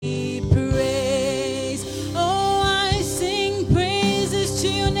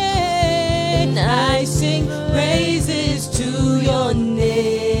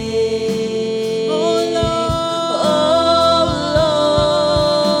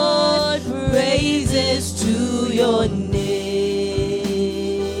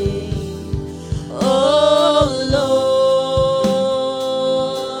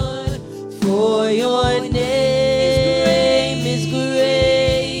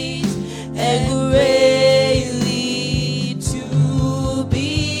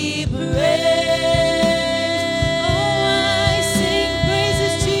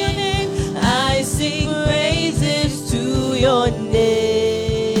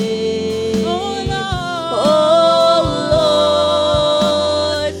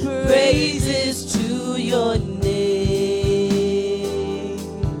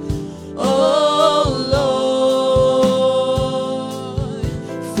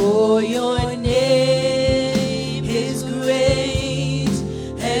For your name is great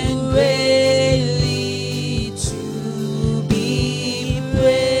and greatly to be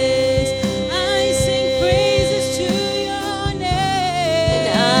praised. I sing praises to your name.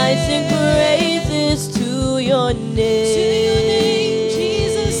 And I sing praises to your name. To your name,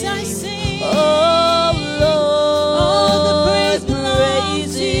 Jesus, I sing. Oh Lord, all the praise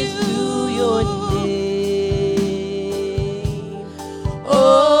belongs to your name.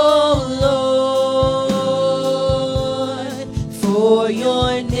 Oh Lord, for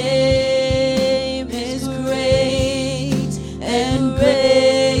your name is great and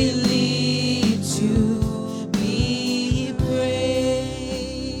greatly to be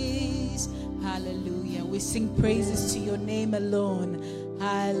praised. Hallelujah. We sing praises to your name alone.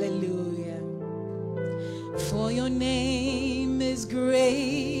 Hallelujah. For your name is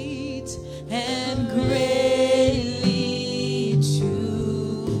great and greatly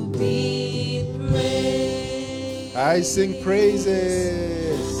to be praised. I sing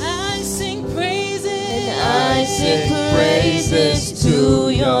praises. I sing praises. And I sing praises to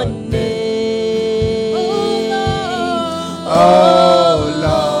your name. Oh Oh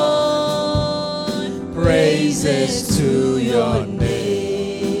Lord, praises to your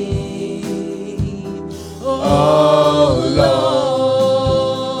name. Oh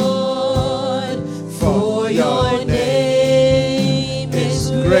Lord, for your name is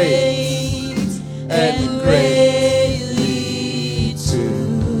great and greatly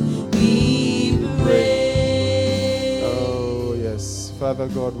to be praised. Oh yes, Father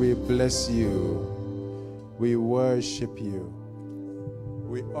God, we bless you. We worship you.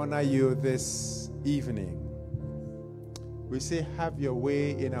 We honor you this evening. We say, have your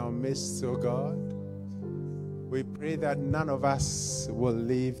way in our midst, O God. We pray that none of us will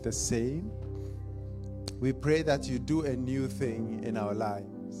leave the same. We pray that you do a new thing in our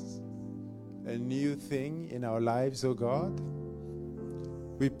lives. A new thing in our lives, O God.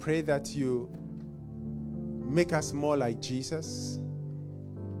 We pray that you make us more like Jesus.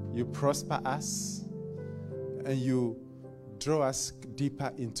 You prosper us. And you draw us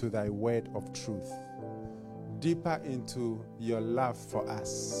deeper into thy word of truth. Deeper into your love for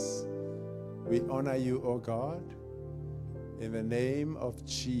us. We honor you, O God. In the name of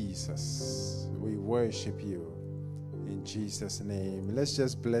Jesus, we worship you. In Jesus' name. Let's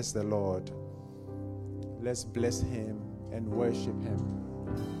just bless the Lord. Let's bless him and worship him.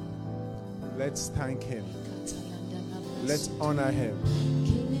 Let's thank him. Let's honor him.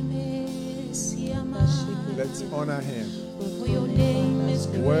 Let's honor him.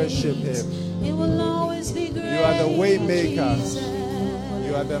 Worship him. It will always be great. You are the way maker.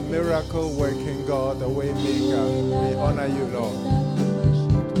 You are the miracle working God, the way maker. We honor you, Lord.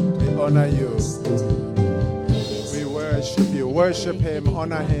 We honor you. We worship you. Worship him,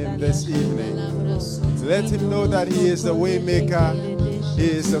 honor him this evening. Let him know that he is the way maker. He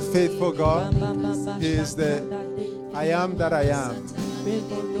is the faithful God. He is the I am that I am.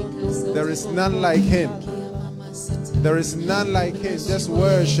 There is none like him. There is none like him. Just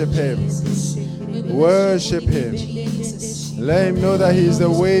worship him. Worship him. Let him know that he is the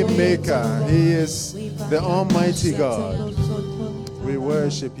way maker. He is the Almighty God. We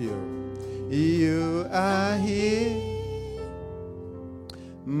worship you. You are here,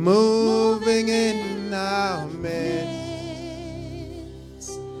 moving in our midst.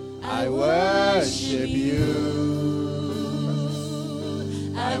 I worship you.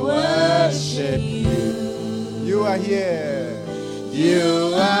 I worship you. You are here.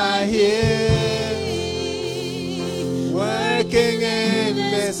 You are here, working in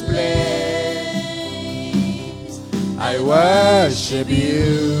this place. I worship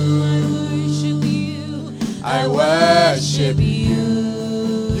you. I worship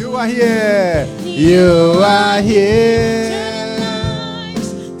you. You are here. You are here,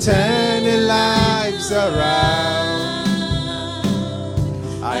 turning lives around.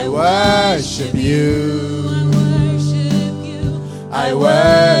 I worship you. I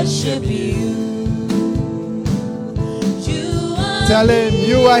worship you. Tell him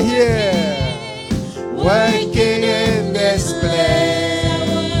you are here, working in this place.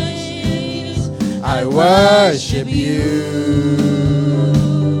 I worship you.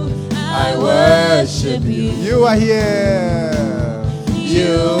 I worship you. You are here.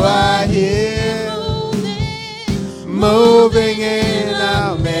 You are here, moving in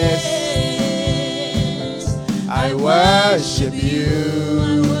our midst. I worship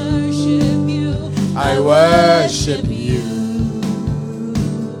you. I worship you.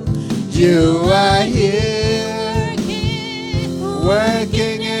 You are here,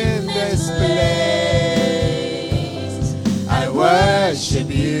 working in this place. I worship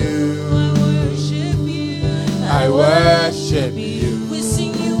you. I worship you. We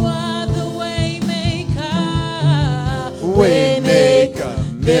sing you are the way maker. Waymaker,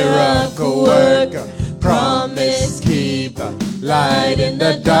 miracle worker, promise keeper, light in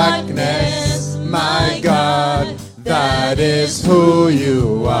the darkness. My God, that is who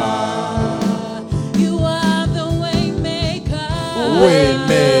you are. You are the way maker.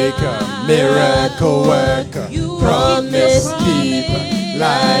 Waymaker, miracle worker, promise keeper,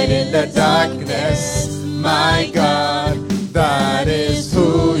 light in the darkness. My God, that is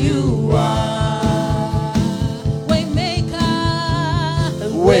who you are.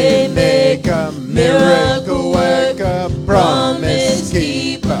 Waymaker, miracle worker, promise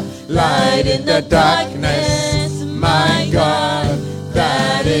keeper, light in the darkness. My God,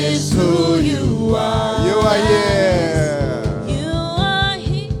 that is who you are. You are here. You are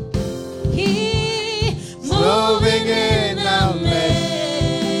here, Moving in our midst.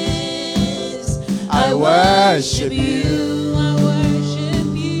 I worship you. I worship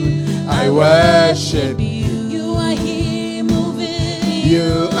you. I worship you. You are here moving.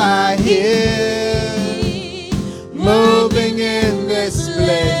 You are here, moving in this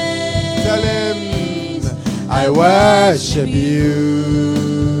place. Tell him, I worship you.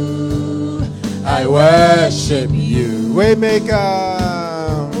 I worship you. Waymaker,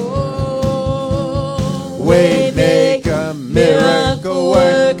 Waymaker, miracle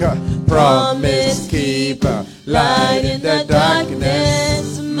worker, promise keeper, light in the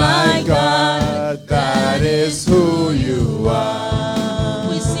darkness. My God, that is who you are.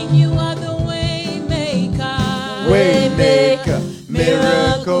 We sing you are the way maker. Waymaker,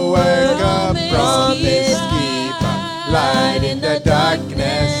 miracle worker, promise keeper, light in the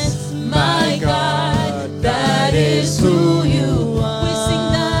darkness. My God, that is who you are. We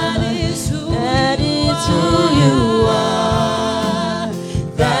sing that is who You are.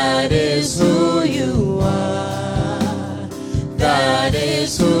 That is who you are. That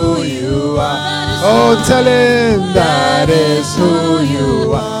is who you are. Oh, tell him that is who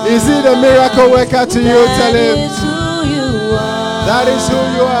you are. Is it a miracle worker to you? Tell him that is who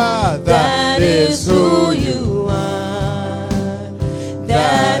you are. That is who you are.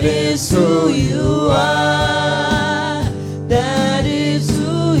 That is who you are. That is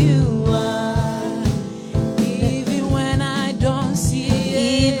who you are. Even when I don't see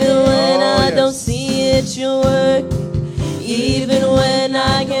it. Even when Oh, I don't yes. see it, you're working. Even when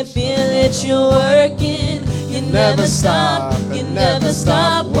I can feel it, you're working. You never stop. You never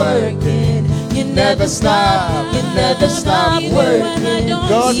stop working. You never stop. You never stop working.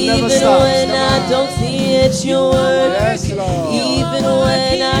 God never Even stops. when Come I on. don't see it, you're working. Yes, Lord. Even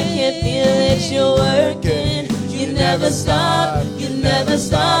when I can't feel it, you're working. You never stop. You never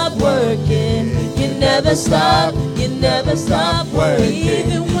stop working. You never stop. You never stop working.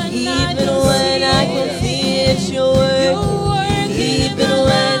 Even when I Even don't when I can see it, you're working. Even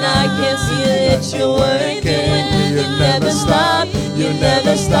when I can't see it, you're working. You never stop. You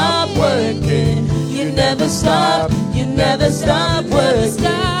never stop working. You never stop. You never stop working.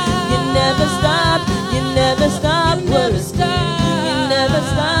 You never stop. You never stop working. You never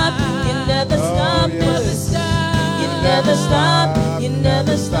stop. You never stop yes. working. You never stop. You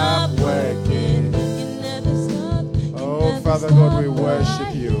never stop working. You never stop. Oh, Father God, we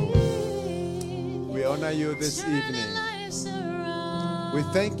worship you. We honor you this evening. We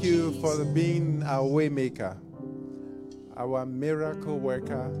thank you for being our waymaker, our miracle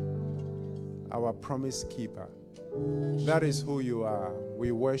worker, our promise keeper. That is who you are.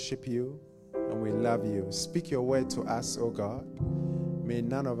 We worship you and we love you. Speak your word to us, O God. May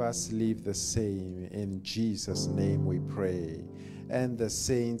none of us leave the same. In Jesus' name we pray. And the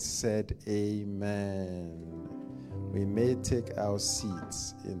saints said, Amen. We may take our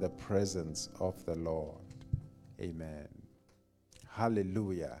seats in the presence of the Lord. Amen.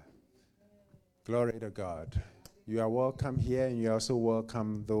 Hallelujah. Glory to God. You are welcome here, and you also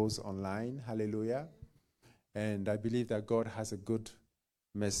welcome those online. Hallelujah. And I believe that God has a good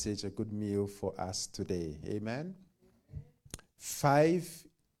message, a good meal for us today. Amen. 5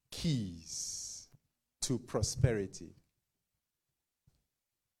 keys to prosperity.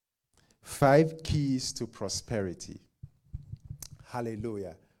 5 keys to prosperity.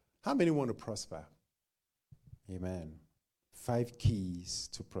 Hallelujah. How many want to prosper? Amen. 5 keys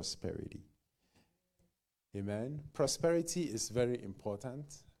to prosperity. Amen. Prosperity is very important.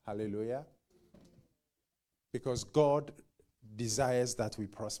 Hallelujah. Because God desires that we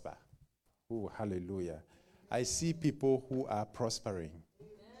prosper. Oh, hallelujah. I see people who are prospering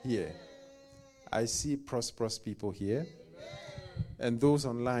here. I see prosperous people here. And those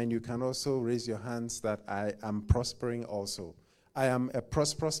online, you can also raise your hands that I am prospering also. I am a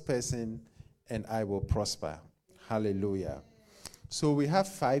prosperous person and I will prosper. Hallelujah. So we have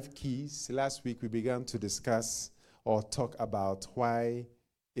 5 keys. Last week we began to discuss or talk about why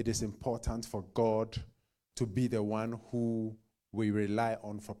it is important for God to be the one who we rely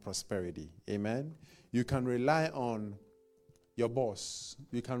on for prosperity. Amen. You can rely on your boss.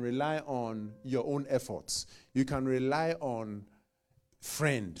 You can rely on your own efforts. You can rely on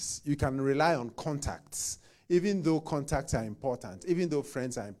friends. You can rely on contacts. Even though contacts are important, even though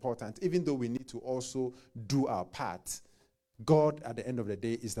friends are important, even though we need to also do our part, God at the end of the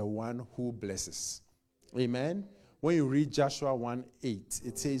day is the one who blesses. Amen. When you read Joshua 1:8,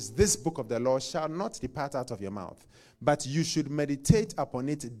 it says, "This book of the law shall not depart out of your mouth, but you should meditate upon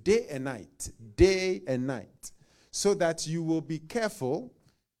it day and night, so that you will be careful,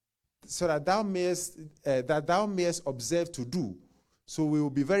 so that thou mayest observe to do." So we will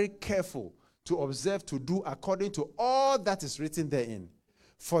be very careful to observe to do according to all that is written therein.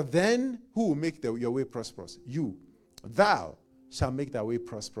 For then who will make your way prosperous? You. Thou shalt make thy way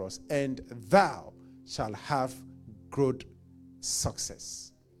prosperous, and thou shalt have good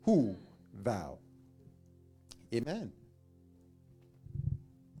success. Who? Thou. Amen.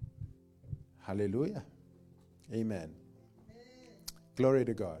 Hallelujah. Amen. Glory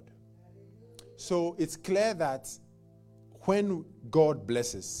to God. So it's clear that when God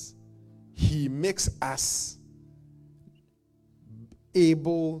blesses, He makes us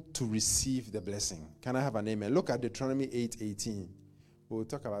able to receive the blessing. Can I have an amen? Look at Deuteronomy 8:18. We'll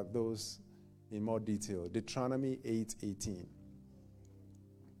talk about those in more detail. Deuteronomy 8:18.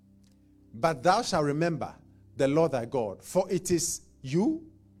 "But thou shalt remember the Lord thy God, for it is you,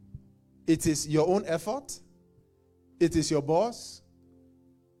 it is your own effort, it is your boss,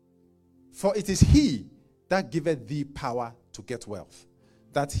 for it is He that giveth thee power to get wealth,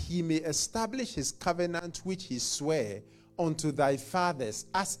 that He may establish His covenant which He sware unto thy fathers,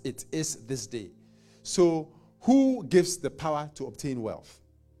 as it is this day." So, who gives the power to obtain wealth?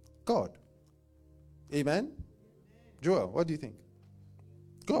 God. Amen? Joel, what do you think?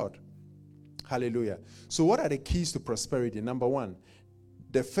 God. Hallelujah. So, what are the keys to prosperity? Number 1,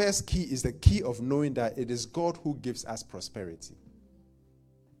 the first key is the key of knowing that it is God who gives us prosperity.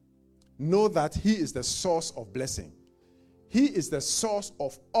 Know that He is the source of blessing. He is the source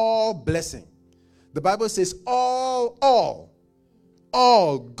of all blessing. The Bible says all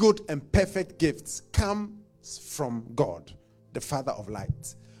good and perfect gifts come from God, the Father of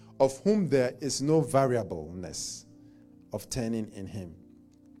light, of whom there is no variableness of turning in Him.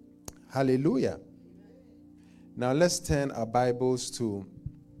 Hallelujah. Now let's turn our Bibles to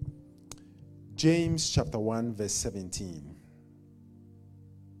James chapter 1 verse 17.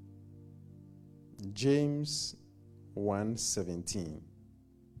 James 1:17.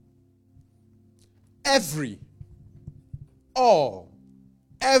 Every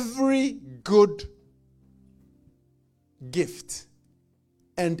good gift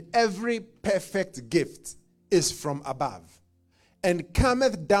and every perfect gift is from above, and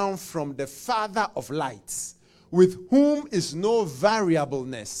cometh down from the Father of lights, with whom is no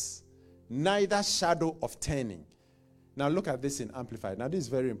variableness, neither shadow of turning. Now look at this in Amplified. Now this is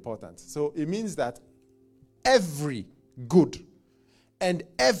very important. So it means that every good and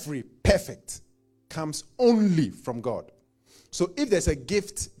every perfect comes only from God. So if there's a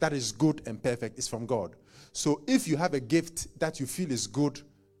gift that is good and perfect, it's from God. So if you have a gift that you feel is good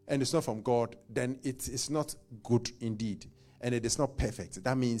and it's not from God, then it is not good indeed. And it is not perfect.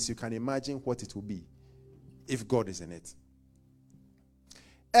 That means you can imagine what it will be if God is in it.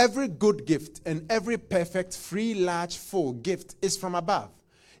 Every good gift and every perfect, free, large, full gift is from above.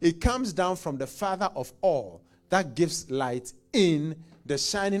 It comes down from the Father of all, that gives light, in the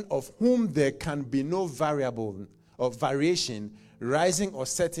shining of whom there can be no variable or variation, rising or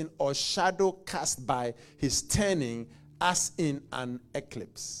setting, or shadow cast by His turning, as in an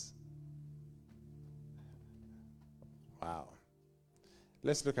eclipse. Wow.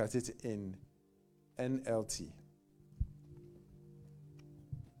 Let's look at it in NLT.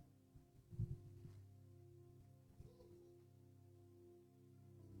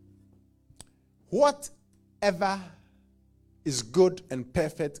 Whatever is good and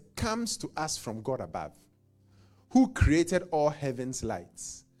perfect comes to us from God above, who created all heaven's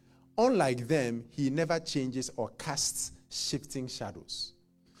lights. Unlike them, He never changes or casts shifting shadows.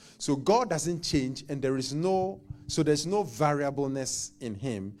 So God doesn't change, and there's no variableness in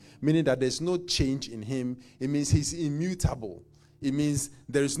Him, meaning that there's no change in Him. It means He's immutable. It means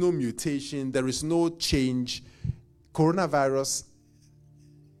there is no mutation, there is no change. Coronavirus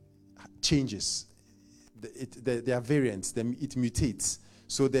changes. There are variants, it mutates.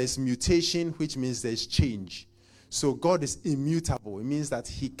 So there's mutation, which means there's change. So God is immutable. It means that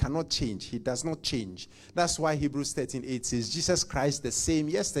he cannot change. He does not change. That's why Hebrews 13:8 says, Jesus Christ the same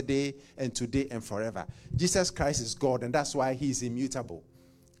yesterday and today and forever. Jesus Christ is God, and that's why he is immutable.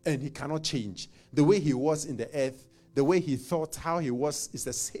 And he cannot change. The way he was in the earth, the way he thought, how he was, is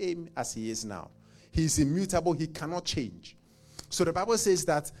the same as he is now. He is immutable. He cannot change. So the Bible says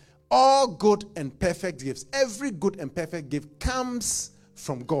that all good and perfect gifts, every good and perfect gift comes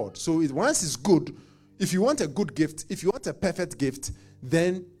from God. So once it's good, if you want a good gift, if you want a perfect gift,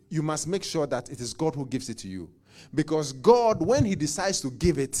 then you must make sure that it is God who gives it to you. Because God, when he decides to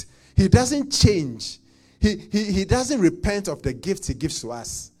give it, he doesn't change. He doesn't repent of the gifts he gives to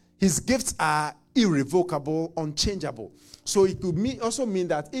us. His gifts are irrevocable, unchangeable. So it could also mean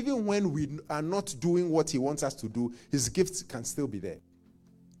that even when we are not doing what he wants us to do, his gifts can still be there.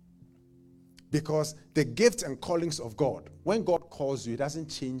 Because the gifts and callings of God, when God calls you, he doesn't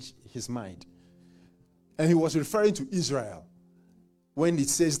change his mind. And he was referring to Israel when it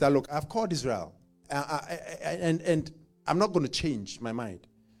says that, look, I've called Israel, and I'm not going to change my mind.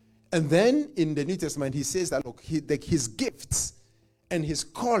 And then in the New Testament, he says that, look, his gifts and his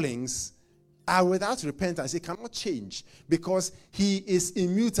callings are without repentance. He cannot change because he is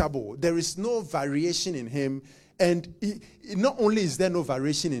immutable. There is no variation in him. And not only is there no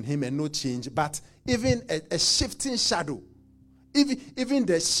variation in him and no change, but even a shifting shadow. Even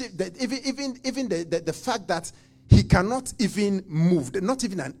the fact that he cannot even move, not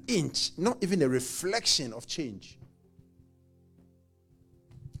even an inch, not even a reflection of change.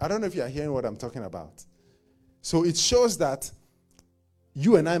 I don't know if you are hearing what I'm talking about. So it shows that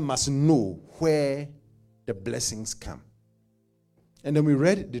you and I must know where the blessings come. And then we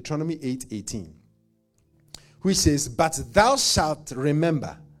read Deuteronomy 8:18, which says, "But thou shalt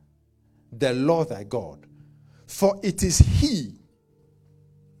remember the Lord thy God, for it is He,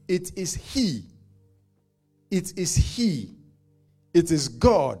 it is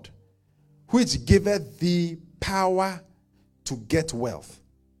God, which giveth thee power to get wealth."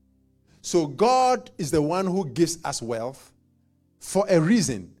 So God is the one who gives us wealth for a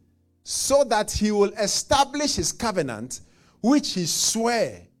reason, so that he will establish his covenant, which he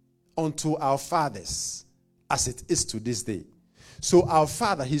swore unto our fathers, as it is to this day. So our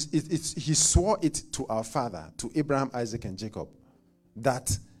father, he swore it to our father, to Abraham, Isaac, and Jacob,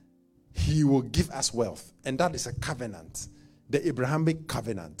 that he will give us wealth. And that is a covenant, the Abrahamic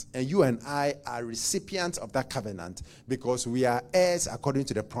covenant. And you and I are recipients of that covenant because we are heirs according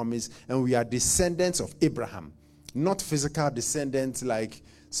to the promise, and we are descendants of Abraham. Not physical descendants like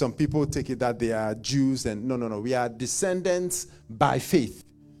some people take it that they are Jews. And no. We are descendants by faith.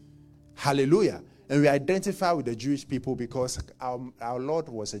 Hallelujah. And we identify with the Jewish people because our Lord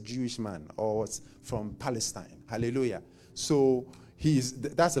was a Jewish man, or was from Palestine. Hallelujah. So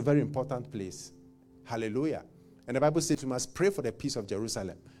that's a very important place. Hallelujah. And the Bible says we must pray for the peace of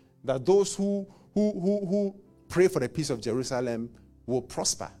Jerusalem. That those who pray for the peace of Jerusalem will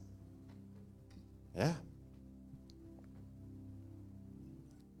prosper. Yeah.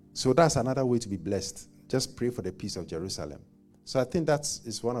 So that's another way to be blessed. Just pray for the peace of Jerusalem. So I think that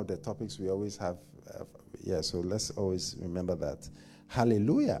is one of the topics we always have. So let's always remember that.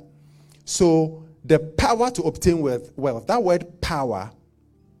 Hallelujah. So the power to obtain wealth. That word power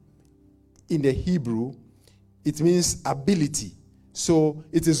in the Hebrew, it means ability. So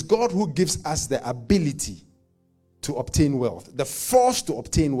it is God who gives us the ability to obtain wealth, the force to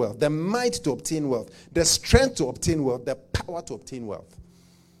obtain wealth, the might to obtain wealth, the strength to obtain wealth, the power to obtain wealth.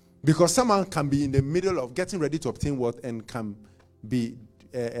 Because someone can be in the middle of getting ready to obtain wealth and can be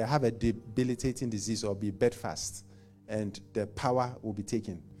have a debilitating disease or be bedfast, and the power will be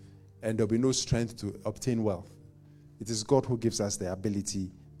taken, and there'll be no strength to obtain wealth. It is God who gives us the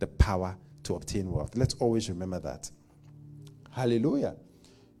ability, the power to obtain wealth. Let's always remember that. Hallelujah.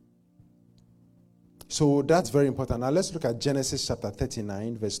 So that's very important. Now let's look at Genesis chapter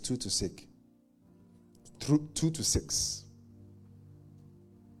 39, verse 2 to 6. 2 to 6.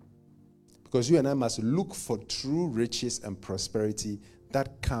 Because you and I must look for true riches and prosperity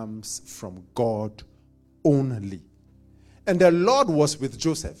that comes from God only. And the Lord was with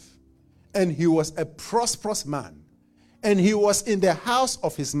Joseph, and he was a prosperous man, and he was in the house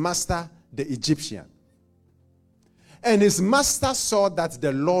of his master, the Egyptian. And his master saw that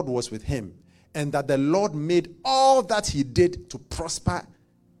the Lord was with him, and that the Lord made all that he did to prosper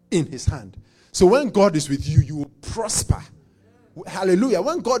in his hand. So when God is with you, you will prosper. Hallelujah.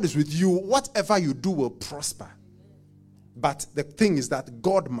 When God is with you, whatever you do will prosper. But the thing is that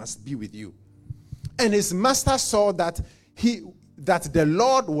God must be with you. And his master saw that the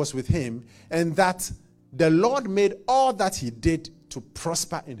Lord was with him, and that the Lord made all that he did to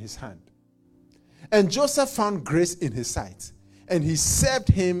prosper in his hand. And Joseph found grace in his sight. And he served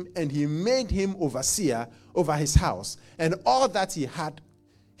him, and he made him overseer over his house. And all that he had,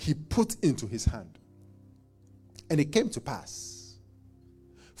 he put into his hand. And it came to pass,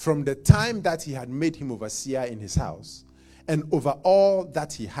 from the time that he had made him overseer in his house, and over all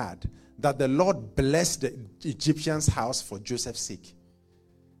that he had, that the Lord blessed the Egyptian's house for Joseph's sake.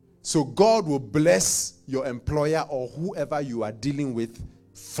 So God will bless your employer or whoever you are dealing with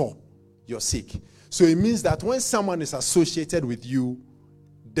for your sake. So it means that when someone is associated with you,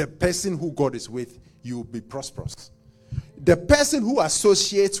 the person who God is with, you will be prosperous. The person who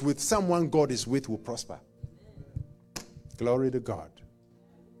associates with someone God is with will prosper. Glory to God.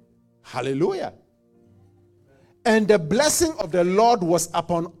 Hallelujah. And the blessing of the Lord was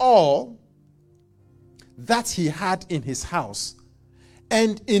upon all that he had in his house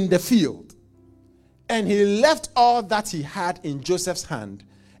and in the field. And he left all that he had in Joseph's hand,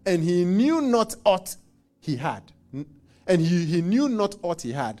 and he knew not aught he had. And he knew not aught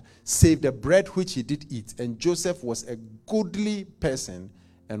he had, save the bread which he did eat. And Joseph was a goodly person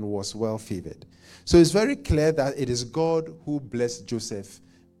and was well favored. So it's very clear that it is God who blessed Joseph,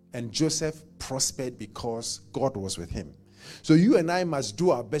 and Joseph prospered because God was with him. So you and I must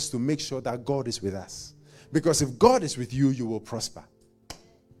do our best to make sure that God is with us. Because if God is with you, you will prosper.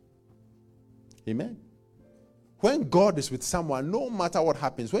 Amen. When God is with someone, no matter what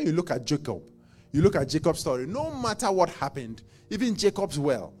happens, when you look at Jacob, you look at Jacob's story, no matter what happened, even Jacob's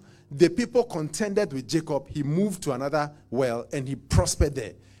well, the people contended with Jacob, he moved to another well and he prospered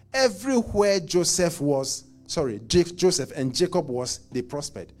there. Everywhere Joseph and Jacob was, they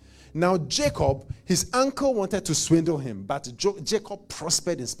prospered. Now Jacob, his uncle wanted to swindle him, but Jacob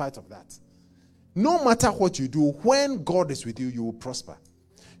prospered in spite of that. No matter what you do, when God is with you, you will prosper.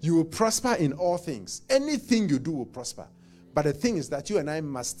 You will prosper in all things. Anything you do will prosper. But the thing is that you and I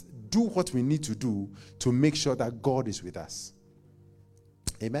must do what we need to do to make sure that God is with us.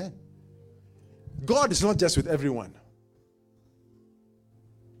 Amen. God is not just with everyone.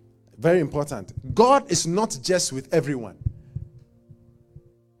 Very important. God is not just with everyone.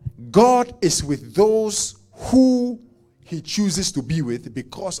 God is with those who he chooses to be with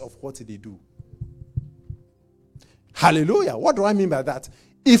because of what they do. Hallelujah. What do I mean by that?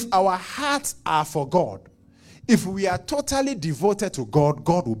 If our hearts are for God, if we are totally devoted to God,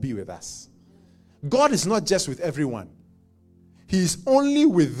 God will be with us. God is not just with everyone. He is only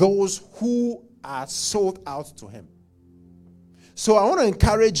with those who are sold out to him. So I want to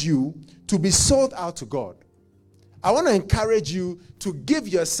encourage you to be sold out to God. I want to encourage you to give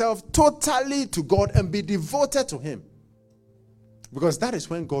yourself totally to God and be devoted to him. Because that is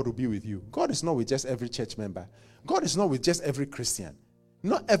when God will be with you. God is not with just every church member. God is not with just every Christian.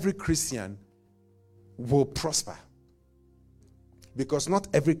 Not every Christian will prosper. Because not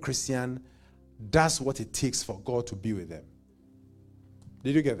every Christian does what it takes for God to be with them.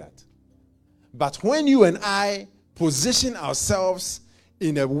 Did you get that? But when you and I position ourselves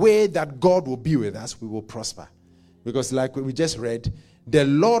in a way that God will be with us, we will prosper. Because like we just read, the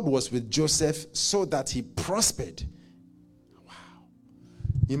Lord was with Joseph so that he prospered. Wow.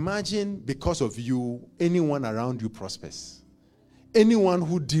 Imagine because of you, anyone around you prospers. Anyone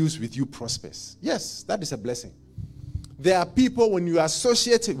who deals with you prospers. Yes, that is a blessing. There are people, when you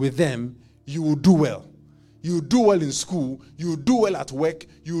associate with them, you will do well. You do well in school, you do well at work,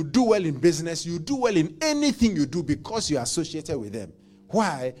 you do well in business, you do well in anything you do because you are associated with them.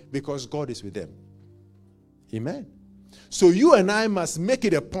 Why? Because God is with them. Amen. So you and I must make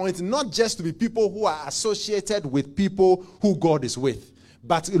it a point not just to be people who are associated with people who God is with,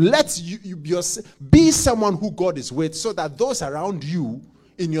 but let you be someone who God is with so that those around you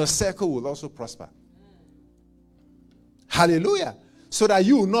in your circle will also prosper. Hallelujah. So that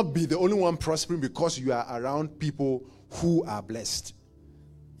you will not be the only one prospering because you are around people who are blessed.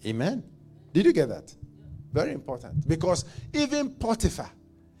 Amen. Did you get that? Very important. Because even Potiphar,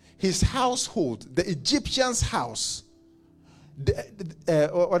 his household, the Egyptian's house,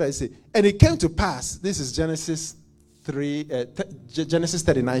 what did I say? And it came to pass, this is Genesis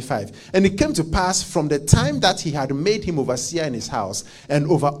 39:5. And it came to pass from the time that he had made him overseer in his house and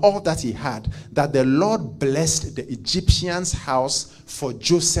over all that he had, that the Lord blessed the Egyptian's house for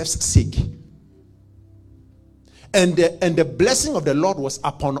Joseph's sake. And the blessing of the Lord was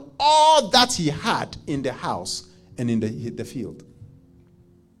upon all that he had in the house and in the field.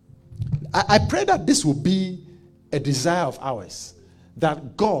 I pray that this will be a desire of ours.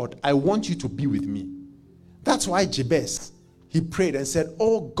 That God, I want you to be with me. That's why Jabez, he prayed and said,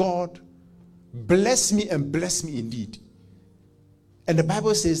 oh God, bless me and bless me indeed. And the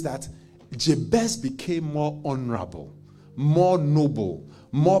Bible says that Jabez became more honorable, more noble,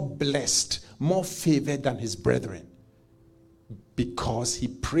 more blessed, more favored than his brethren, because he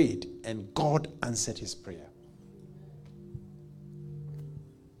prayed and God answered his prayer.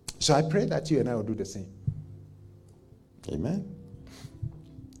 So I pray that you and I will do the same. Amen.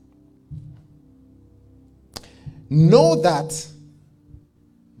 Know that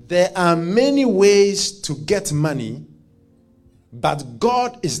there are many ways to get money, but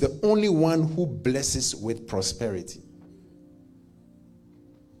God is the only one who blesses with prosperity.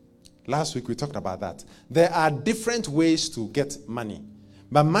 Last week we talked about that. There are different ways to get money,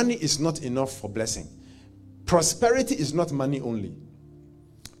 but money is not enough for blessing. Prosperity is not money only.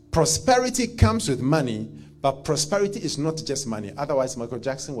 Prosperity comes with money, but prosperity is not just money. Otherwise, Michael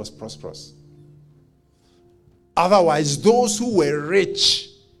Jackson was prosperous. Otherwise, those who were rich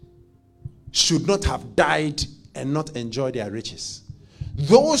should not have died and not enjoy their riches.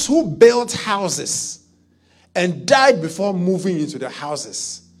 Those who built houses and died before moving into the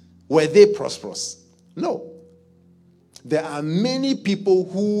houses, were they prosperous? No. There are many people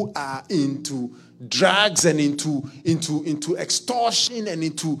who are into drugs and into extortion and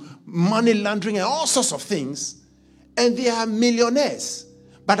into money laundering and all sorts of things, and they are millionaires.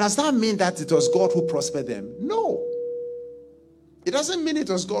 But does that mean that it was God who prospered them? No. It doesn't mean it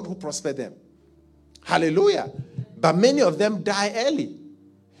was God who prospered them. Hallelujah. But many of them die early.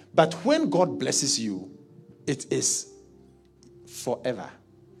 But when God blesses you, it is forever.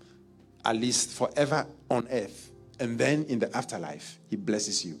 At least forever on earth. And then in the afterlife, he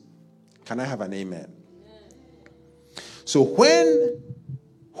blesses you. Can I have an amen? So when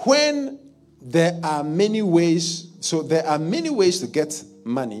there are many ways, there are many ways to get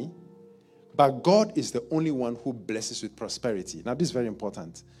money, but God is the only one who blesses with prosperity. Now, this is very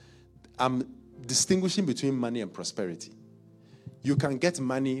important. I'm distinguishing between money and prosperity. You can get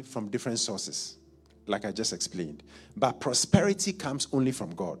money from different sources, like I just explained. But prosperity comes only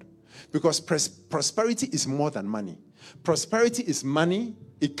from God. Because prosperity is more than money. Prosperity is money.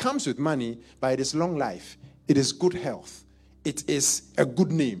 It comes with money, but it is long life. It is good health. It is a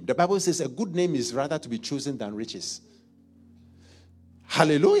good name. The Bible says a good name is rather to be chosen than riches.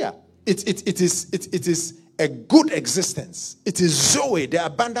 Hallelujah. It is a good existence. It is Zoe, the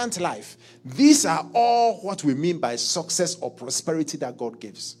abundant life. These are all what we mean by success or prosperity that God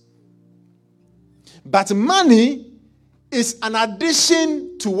gives. But money is an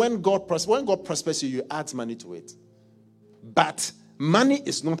addition to when God prospers. When God prospers you, you add money to it. But money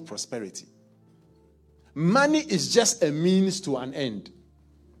is not prosperity. Money is just a means to an end.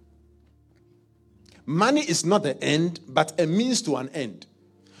 Money is not the end, but a means to an end.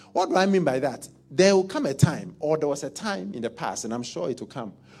 What do I mean by that? There will come a time, or there was a time in the past, and I'm sure it will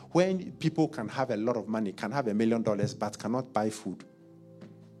come, when people can have a lot of money, can have $1 million, but cannot buy food.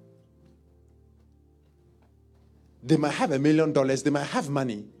 They might have $1 million, they might have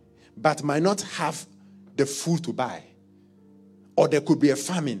money, but might not have the food to buy. Or there could be a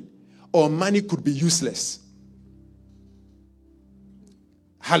famine, or money could be useless.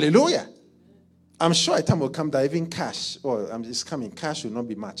 Hallelujah. I'm sure a time will come that even cash, it's coming, cash will not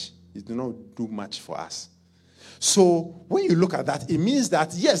be much. It will not do much for us. So when you look at that, it means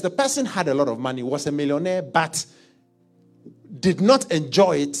that, yes, the person had a lot of money, was a millionaire, but did not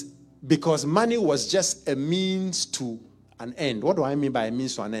enjoy it because money was just a means to an end. What do I mean by a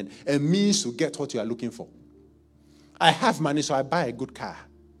means to an end? A means to get what you are looking for. I have money, so I buy a good car.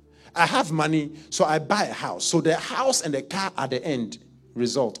 I have money, so I buy a house. So the house and the car are the end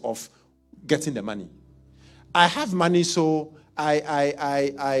result of getting the money. I have money, so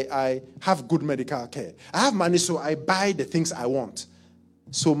I have good medical care. I have money, so I buy the things I want.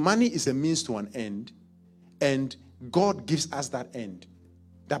 So money is a means to an end, and God gives us that end,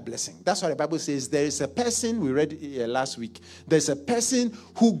 that blessing. That's why the Bible says there is a person, we read it last week, there's a person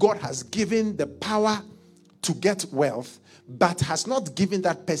who God has given the power to get wealth, but has not given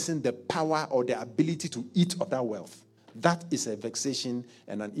that person the power or the ability to eat of that wealth. That is a vexation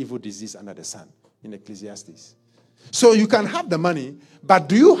and an evil disease under the sun in Ecclesiastes. So you can have the money, but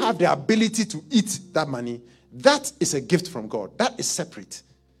do you have the ability to eat that money? That is a gift from God. That is separate.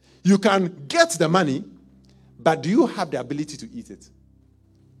 You can get the money, but do you have the ability to eat it?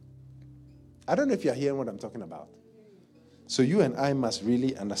 I don't know if you're hearing what I'm talking about. So you and I must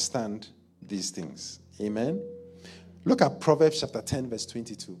really understand these things. Amen. Look at Proverbs chapter 10, verse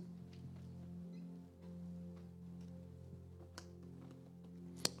 22.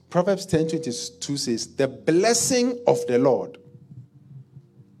 Proverbs 10:22 says, the blessing of the Lord,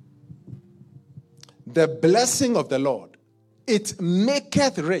 it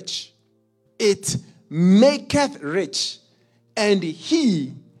maketh rich. It maketh rich, and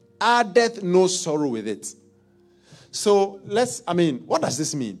he addeth no sorrow with it. So what does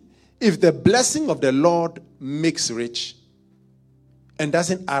this mean? If the blessing of the Lord makes rich and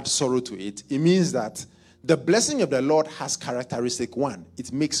doesn't add sorrow to it, it means that the blessing of the Lord has characteristic one,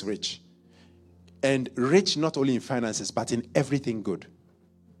 it makes rich. And rich not only in finances, but in everything good.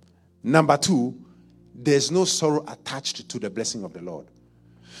 Number two, there's no sorrow attached to the blessing of the Lord.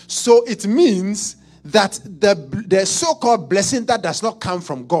 So it means that the so-called blessing that does not come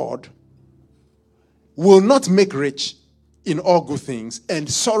from God will not make rich in all good things, and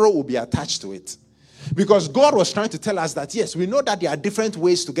sorrow will be attached to it. Because God was trying to tell us that, yes, we know that there are different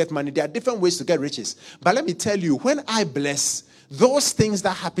ways to get money, there are different ways to get riches. But let me tell you, when I bless, those things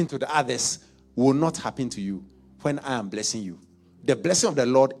that happen to the others will not happen to you when I am blessing you. The blessing of the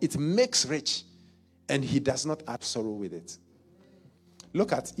Lord, it makes rich, and he does not add sorrow with it.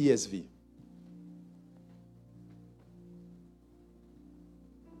 Look at ESV.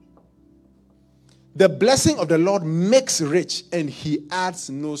 The blessing of the Lord makes rich, and he adds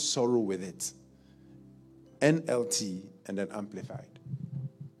no sorrow with it. NLT and then Amplified.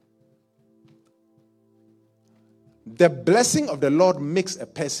 The blessing of the Lord makes a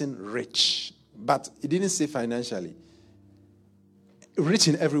person rich, but it didn't say financially. Rich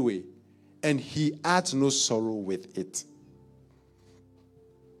in every way, and he adds no sorrow with it.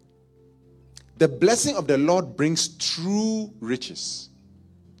 The blessing of the Lord brings true riches,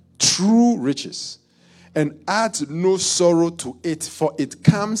 and adds no sorrow to it, for it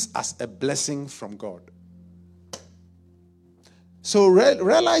comes as a blessing from God. So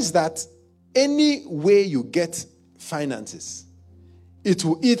realize that any way you get finances, it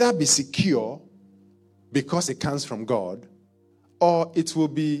will either be secure because it comes from God, or it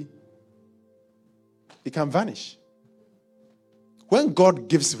can vanish. When God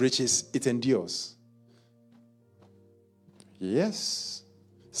gives riches, it endures. Yes.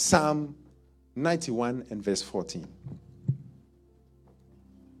 Psalm 91 and verse 14.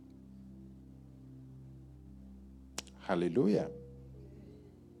 Hallelujah.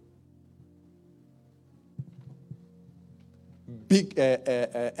 Big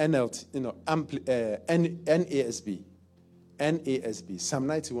NLT, NASB. Psalm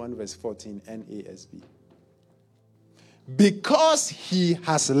 91 verse 14, NASB. Because he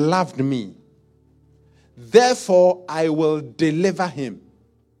has loved me, therefore I will deliver him.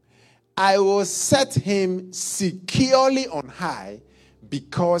 I will set him securely on high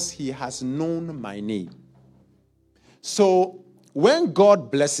because he has known my name. So when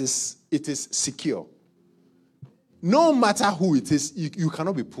God blesses, it is secure. No matter who it is, you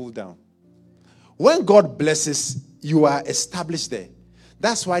cannot be pulled down. When God blesses, you are established there.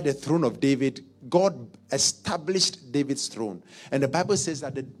 That's why the throne of David, God established David's throne. And the Bible says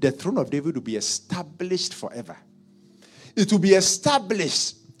that the throne of David will be established forever. It will be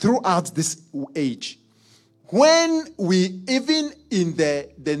established throughout this age. When we, even in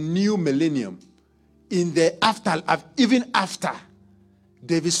the new millennium, even after,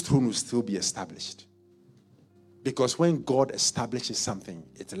 David's throne will still be established. Because when God establishes something,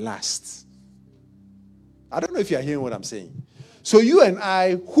 it lasts. I don't know if you're hearing what I'm saying. So you and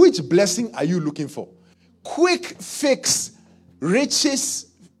I, which blessing are you looking for? Quick fix riches,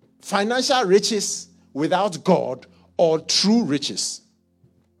 financial riches without God, or true riches?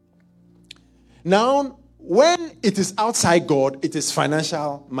 Now, when it is outside God, it is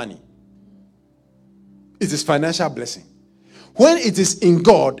financial money. It is financial blessing. When it is in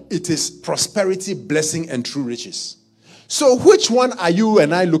God, it is prosperity, blessing, and true riches. So which one are you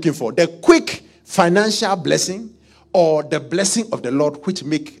and I looking for? The quick financial blessing, or the blessing of the Lord which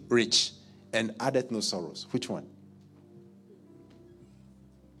make rich and addeth no sorrows? Which one?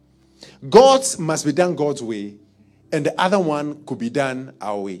 God's must be done God's way, and the other one could be done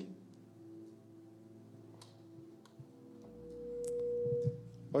our way.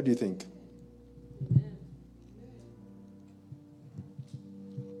 What do you think?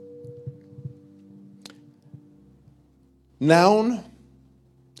 Now,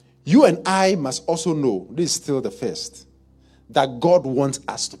 you and I must also know, this is still the first, that God wants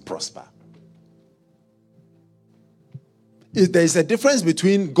us to prosper. There is a difference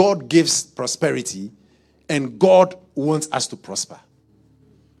between God gives prosperity and God wants us to prosper.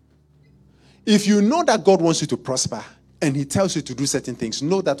 If you know that God wants you to prosper and he tells you to do certain things,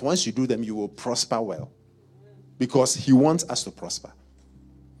 know that once you do them, you will prosper well. Because he wants us to prosper.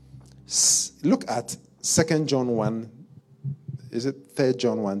 Look at 2 John 1. Is it 3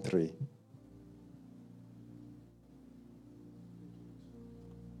 John 1:3?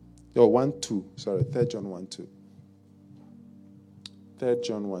 Oh, 1:2. Sorry, 3 John 1:2. 3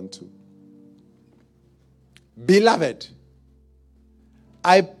 John 1:2. Beloved,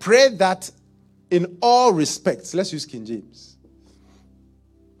 I pray that in all respects. Let's use King James.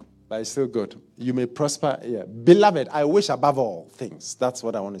 But it's still good. You may prosper. Yeah. Beloved, I wish above all things. That's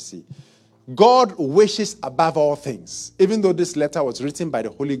what I want to see. God wishes above all things. Even though this letter was written by the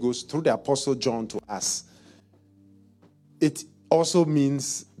Holy Ghost through the Apostle John to us, it also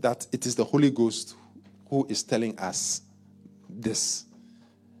means that it is the Holy Ghost who is telling us this.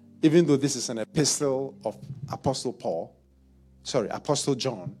 Even though this is an epistle of Apostle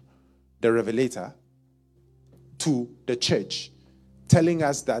John, the Revelator, to the church, telling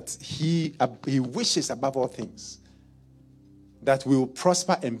us that he wishes above all things that we will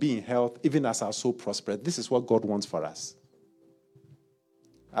prosper and be in health, even as our soul prospers. This is what God wants for us.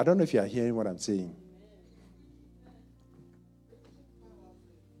 I don't know if you are hearing what I'm saying.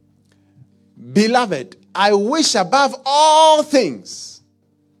 Beloved, I wish above all things,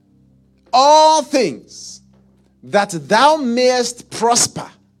 that thou mayest prosper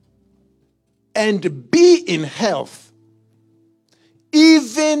and be in health,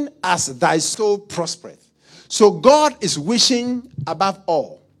 even as thy soul prospereth. So God is wishing above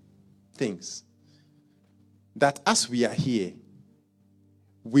all things that as we are here,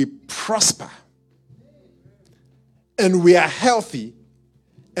 we prosper and we are healthy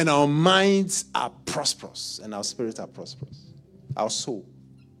and our minds are prosperous and our spirits are prosperous. Our soul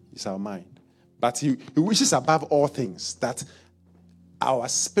is our mind. But he wishes above all things that our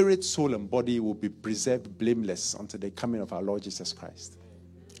spirit, soul, and body will be preserved blameless until the coming of our Lord Jesus Christ.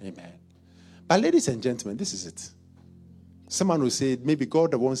 Amen. But ladies and gentlemen, this is it. Someone will say, maybe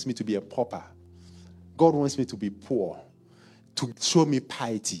God wants me to be a pauper. God wants me to be poor, to show me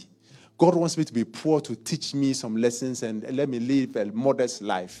piety. God wants me to be poor to teach me some lessons and let me live a modest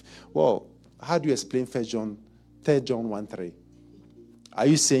life. Well, how do you explain 3 John 1:3? Are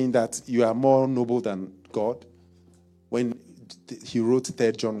you saying that you are more noble than God? When he wrote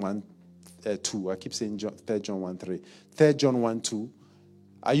 3 John 1:2, I keep saying 3 John 1:3. 3 John 1:2.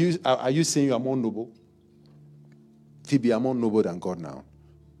 Are you saying you are more noble? Phoebe, you are more noble than God now.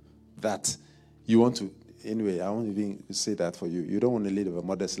 That you want to, anyway, I won't even say that for you. You don't want to live a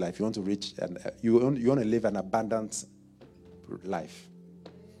modest life. You want to reach, and you want to live an abundant life.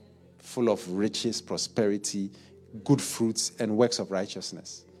 Full of riches, prosperity, good fruits, and works of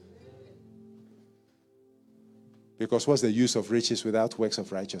righteousness. Because what's the use of riches without works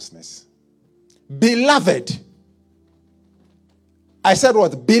of righteousness? Beloved. I said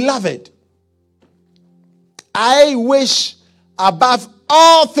what? Beloved. I wish above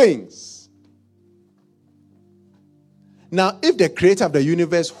all things. Now, if the creator of the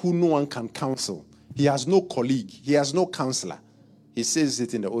universe, who no one can counsel, he has no colleague, he has no counselor. He says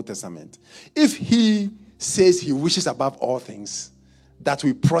it in the Old Testament. If he says he wishes above all things that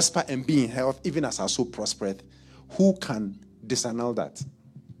we prosper and be in health, even as our soul prospereth, who can disannul that?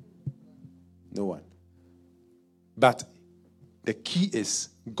 No one. But the key is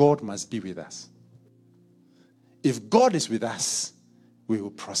God must be with us. If God is with us, we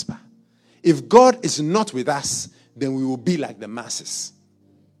will prosper. If God is not with us, then we will be like the masses.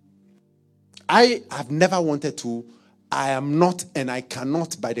 I have never wanted to. I am not and I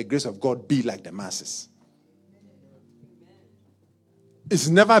cannot, by the grace of God, be like the masses. It's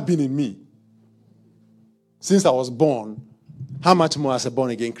never been in me. Since I was born, how much more as a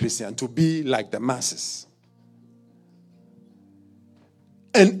born-again Christian, to be like the masses.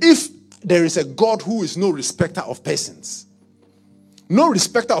 And if there is a God who is no respecter of persons, no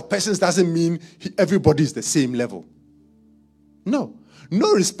respecter of persons doesn't mean everybody is the same level. No.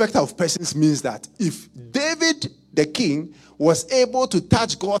 No respecter of persons means that if David, the king, was able to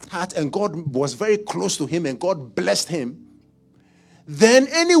touch God's heart and God was very close to him and God blessed him, then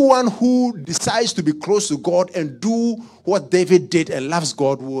anyone who decides to be close to God and do what David did and loves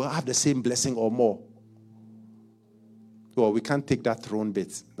God will have the same blessing or more. Well, we can't take that throne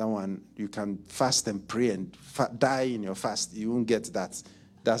bit. That one, you can fast and pray and die in your fast. You won't get that.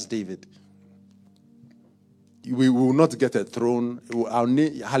 That's David. We will not get a throne. Our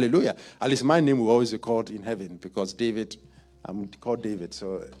name, hallelujah. At least my name will always be called in heaven because David, I'm called David.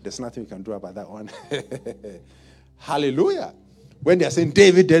 So there's nothing we can do about that one. Hallelujah. When they're saying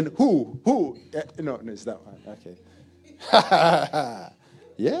David, then who? No, it's that one. Okay.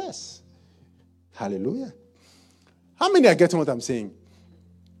 Yes. Hallelujah. How many are getting what I'm saying?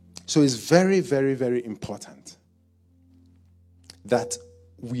 So it's very, very, very important that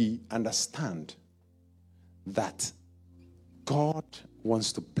we understand that God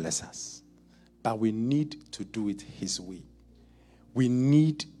wants to bless us, but we need to do it his way. We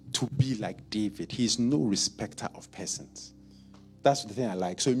need to be like David. He is no respecter of persons. That's the thing I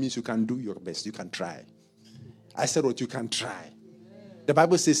like. So it means you can do your best. You can try. I said what you can try. The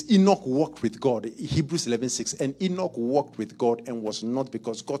Bible says Enoch walked with God. Hebrews 11:6. And Enoch walked with God and was not,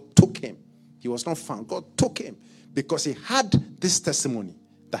 because God took him. He was not found. God took him because he had this testimony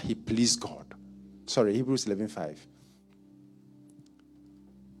that he pleased God. Sorry, Hebrews 11:5.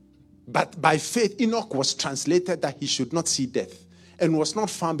 But by faith, Enoch was translated that he should not see death, and was not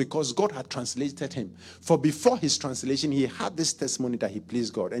found because God had translated him. For before his translation, he had this testimony that he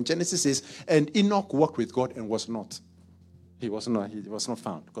pleased God. And Genesis says, and Enoch walked with God and was not. He was not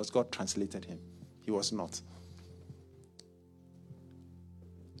found because God translated him. He was not.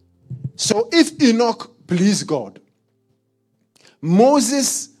 So if Enoch pleased God,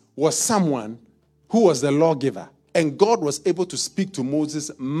 Moses was someone who was the lawgiver, and God was able to speak to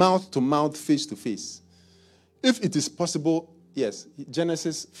Moses mouth to mouth, face to face. If it is possible, yes,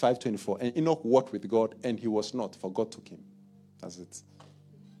 Genesis 5:24, and Enoch walked with God, and he was not, for God took him. That's it.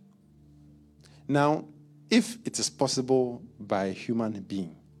 Now, if it is possible by a human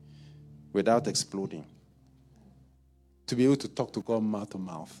being, without exploding, to be able to talk to God mouth to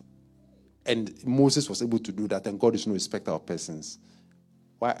mouth, and Moses was able to do that, and God is no respecter of persons,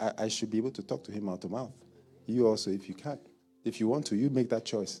 why I should be able to talk to him mouth to mouth? You also, if you can. If you want to, you make that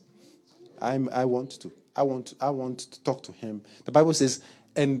choice. I want to. I want to talk to him. The Bible says,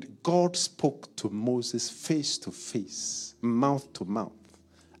 and God spoke to Moses face to face, mouth to mouth,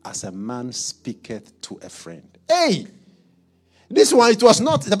 as a man speaketh to a friend. Hey! This one, it was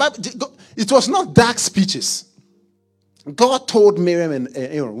not, the Bible, it was not dark speeches. God told Miriam and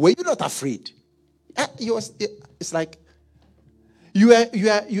Aaron, were you not afraid? It's like, you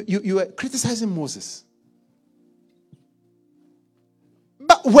were criticizing Moses.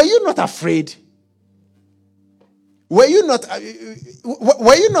 But were you not afraid? Were you not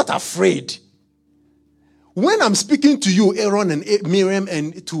afraid? When I'm speaking to you, Aaron and Miriam,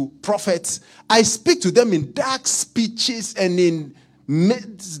 and to prophets, I speak to them in dark speeches and in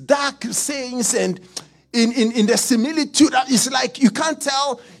dark sayings and in the similitude. It's like you can't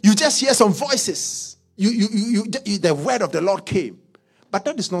tell. You just hear some voices. The word of the Lord came. But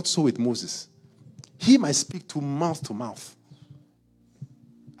that is not so with Moses. Him I speak to mouth to mouth.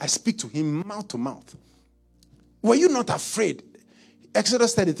 I speak to him mouth to mouth. Were you not afraid?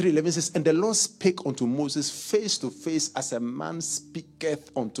 Exodus 33:11 says, and the Lord spake unto Moses face to face as a man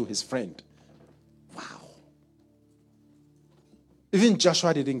speaketh unto his friend. Wow. Even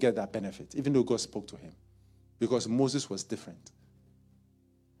Joshua didn't get that benefit, even though God spoke to him, because Moses was different.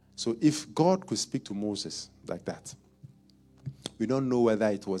 So if God could speak to Moses like that, we don't know whether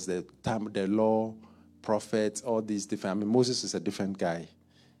it was the time, the law, prophets, all these different. I mean, Moses is a different guy.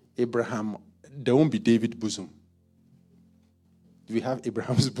 Abraham, there won't be David bosom. We have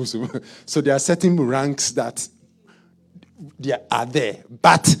Abraham's bosom. So there are certain ranks that they are there.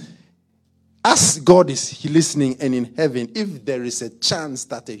 But as God is listening and in heaven, if there is a chance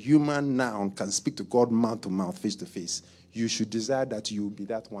that a human now can speak to God mouth to mouth, face to face, you should desire that you be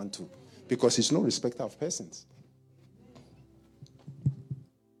that one too. Because he's no respecter of persons.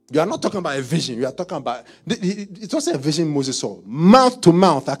 You are not talking about a vision. You are talking about, it wasn't a vision Moses saw. Mouth to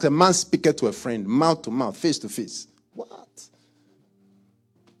mouth, like a man speaketh to a friend. Mouth to mouth, face to face. What?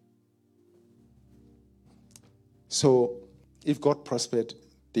 So, if God prospered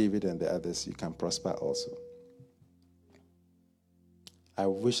David and the others, you can prosper also. I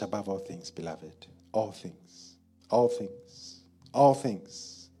wish above all things, beloved, all things,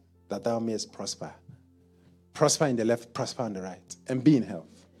 that thou mayest prosper. Prosper in the left, prosper on the right, and be in health,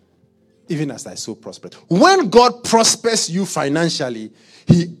 even as thy soul prospered. When God prospers you financially,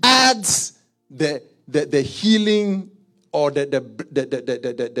 he adds the healing or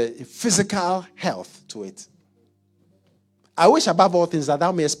the physical health to it. I wish above all things that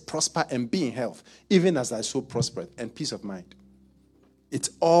thou mayest prosper and be in health, even as thy soul prospered, and peace of mind.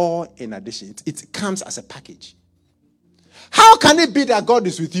 It's all in addition. It comes as a package. How can it be that God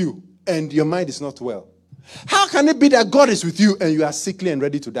is with you and your mind is not well? How can it be that God is with you and you are sickly and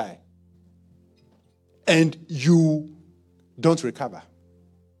ready to die? And you don't recover?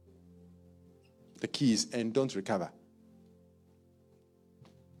 The key is, and don't recover.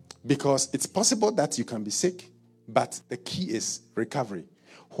 Because it's possible that you can be sick, but the key is recovery.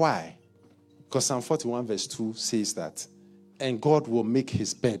 Why? Because Psalm 41 verse 2 says that, and God will make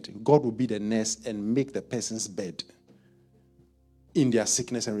his bed. God will be the nurse and make the person's bed in their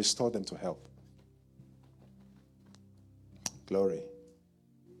sickness and restore them to health. Glory.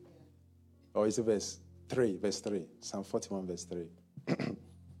 Or is it verse 3? Verse 3. Psalm 41 verse 3.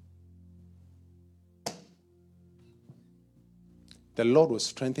 The Lord will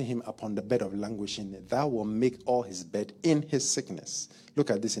strengthen him upon the bed of languishing. Thou will make all his bed in his sickness.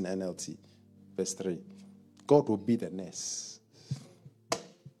 Look at this in NLT. Verse 3. God will be the nurse.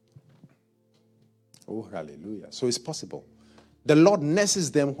 Oh, hallelujah. So it's possible. The Lord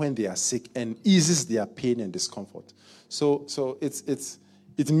nurses them when they are sick and eases their pain and discomfort. So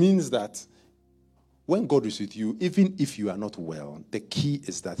it means that when God is with you, even if you are not well, the key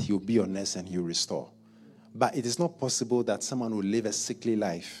is that He'll be your nurse and He'll restore. But it is not possible that someone will live a sickly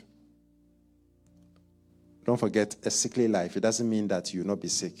life. Don't forget, a sickly life, it doesn't mean that you will not be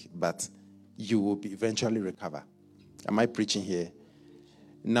sick, but you will eventually recover. Am I preaching here?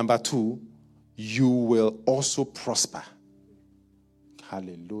 Number 2, you will also prosper.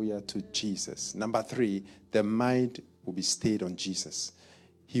 Hallelujah to Jesus. Number 3, the mind will be stayed on Jesus.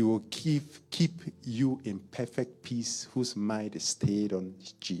 He will keep you in perfect peace, whose mind is stayed on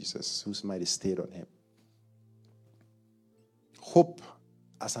Jesus, whose mind is stayed on Him. Hope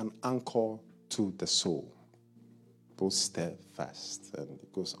as an anchor to the soul. Both steadfast, and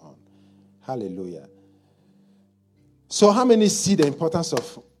it goes on. Hallelujah. So how many see the importance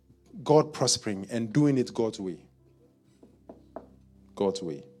of God prospering and doing it God's way? God's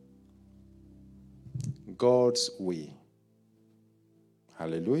way. God's way.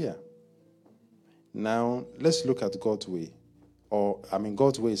 Hallelujah. Now, let's look at God's way.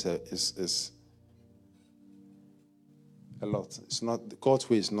 God's way is a lot. It's not, God's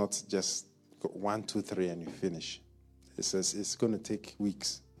way is not just 1, 2, 3 and you finish. It says it's going to take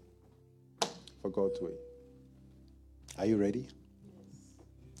weeks for God's way. Are you ready?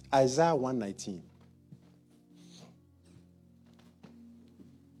 Isaiah 1:19.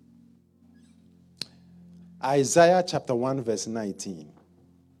 Isaiah chapter 1 verse 19.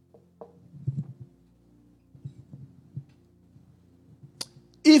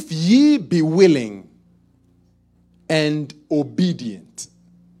 If ye be willing and obedient,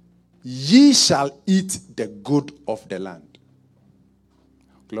 ye shall eat the good of the land.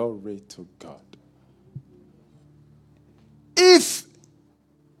 Glory to God.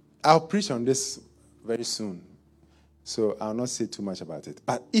 I'll preach on this very soon, so I'll not say too much about it.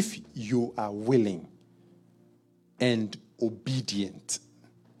 But if you are willing and obedient,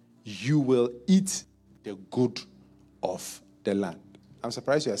 you will eat the good of the land. I'm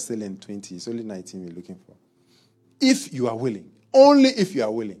surprised you are still in 20. It's only 19 we're looking for. If you are willing. Only if you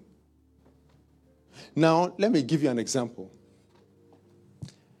are willing. Now, let me give you an example.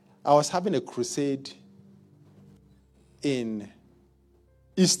 I was having a crusade in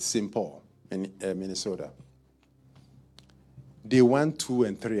East St. Paul, in Minnesota. Day 1, 2,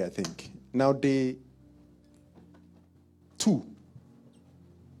 and 3, I think. Now, day 2,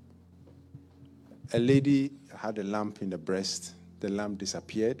 a lady had a lump in the breast. The lump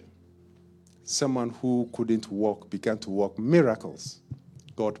disappeared. Someone who couldn't walk began to walk. Miracles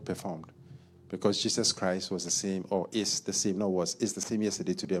God performed. Because Jesus Christ was the same, or is the same, is the same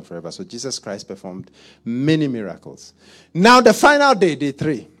yesterday, today, and forever. So Jesus Christ performed many miracles. Now the final day, day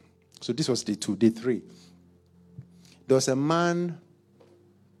 3. So this was day 2, day 3. There was a man,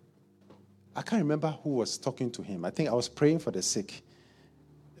 I can't remember who was talking to him. I think I was praying for the sick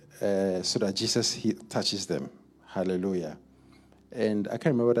so that Jesus touches them. Hallelujah. And I can't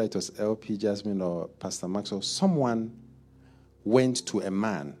remember whether it was LP Jasmine or Pastor Maxwell. Someone went to a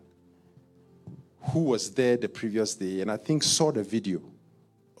man who was there the previous day, and I think saw the video,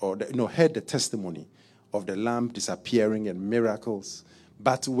 heard the testimony of the lamb disappearing and miracles,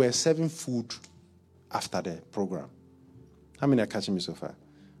 but were serving food after the program. How many are catching me so far?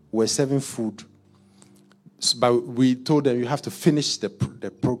 We're serving food, but we told them you have to finish the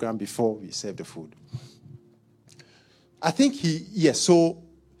program before we serve the food. I think so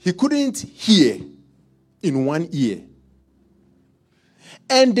he couldn't hear in one ear.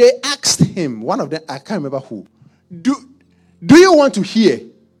 And they asked him, one of them, I can't remember who, do you want to hear?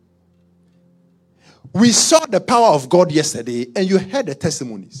 We saw the power of God yesterday, and you heard the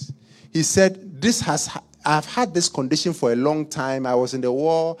testimonies. He said, I've had this condition for a long time. I was in the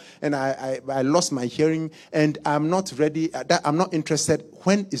war, and I lost my hearing, and I'm not ready. I'm not interested.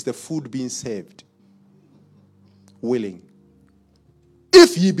 When is the food being served? Willing.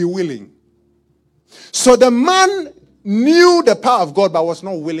 If ye be willing. So the man knew the power of God, but was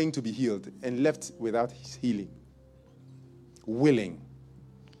not willing to be healed and left without his healing. Willing.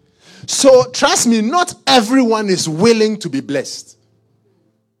 So trust me, not everyone is willing to be blessed.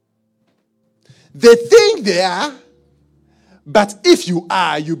 They think they are, but if you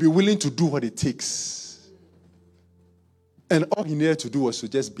are, you'll be willing to do what it takes. And all he needed to do was to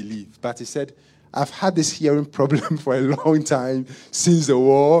just believe. But he said, I've had this hearing problem for a long time since the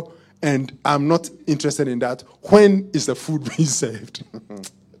war, and I'm not interested in that. When is the food being served?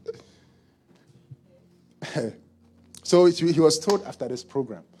 So he was told after this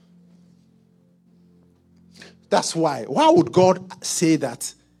program. That's why. Why would God say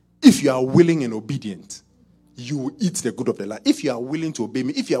that if you are willing and obedient, you will eat the good of the land. If you are willing to obey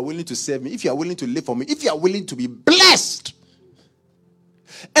me, if you are willing to serve me, if you are willing to live for me, if you are willing to be blessed,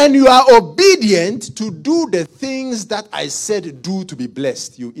 and you are obedient to do the things that I said do to be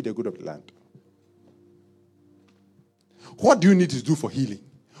blessed, you eat the good of the land. What do you need to do for healing?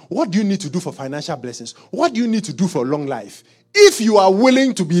 What do you need to do for financial blessings? What do you need to do for long life? If you are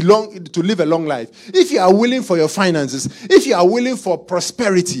willing to live a long life, if you are willing for your finances, if you are willing for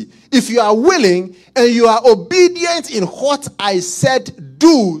prosperity, if you are willing and you are obedient in what I said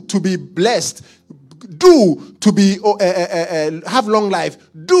do to be blessed, do to be have long life,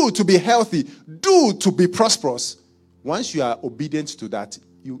 do to be healthy, do to be prosperous. Once you are obedient to that,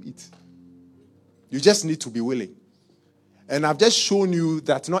 you eat. You just need to be willing. And I've just shown you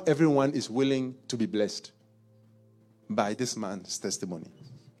that not everyone is willing to be blessed by this man's testimony.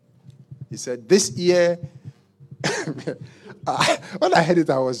 He said, this year, when I heard it,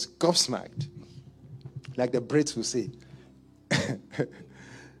 I was gobsmacked. Like the Brits will say.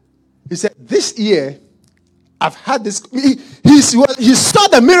 He said, this year, I've had this. He saw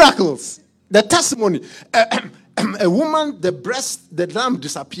the miracles, the testimony. A woman, the lamb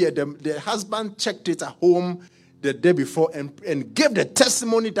disappeared. The husband checked it at home the day before and gave the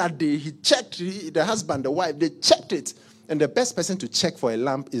testimony that day. He checked, the husband, the wife, they checked it. And the best person to check for a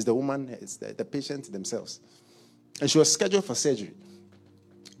lamp is the woman, is the patient themselves. And she was scheduled for surgery.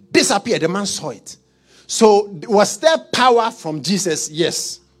 Disappeared, the man saw it. So was there power from Jesus?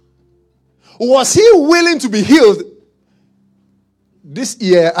 Yes. Was he willing to be healed? This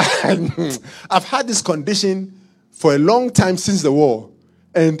year, I've had this condition for a long time since the war.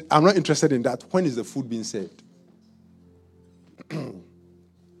 And I'm not interested in that. When is the food being served?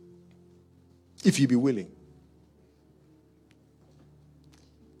 If you be willing.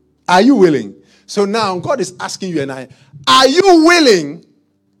 Are you willing? So now God is asking you and I, are you willing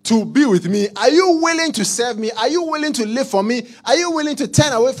to be with me? Are you willing to serve me? Are you willing to live for me? Are you willing to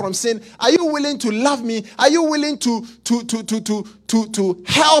turn away from sin? Are you willing to love me? Are you willing to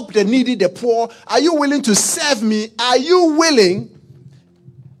help the needy, the poor? Are you willing to serve me? Are you willing?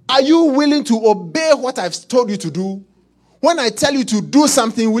 Are you willing to obey what I've told you to do? When I tell you to do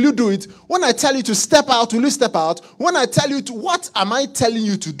something, will you do it? When I tell you to step out, will you step out? When I tell you to, what am I telling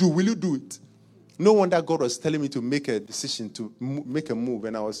you to do? Will you do it? No wonder God was telling me to make a decision, to make a move,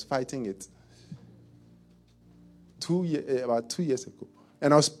 and I was fighting it. About 2 years ago.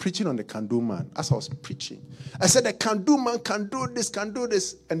 And I was preaching on the can-do man. As I was preaching, I said, the can-do man can do this, can do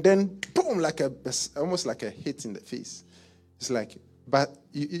this. And then, boom, almost like a hit in the face. It's like, but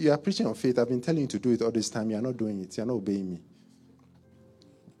you are preaching on faith. I've been telling you to do it all this time. You are not doing it. You are not obeying me.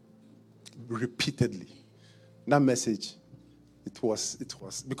 Repeatedly. That message, it was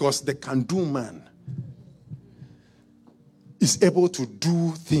because the can-do man is able to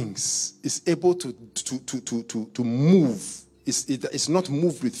do things, is able to move. It's not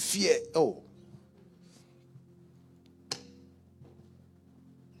moved with fear. Oh.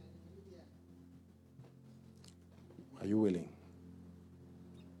 Are you willing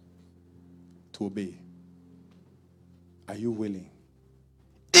to obey? Are you willing?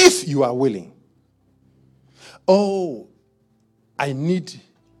 If you are willing. Oh, I need.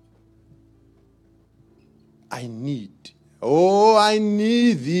 Oh, I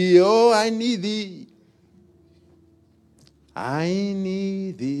need thee. Oh, I need thee. I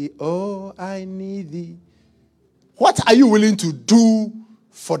need thee. Oh, I need thee. What are you willing to do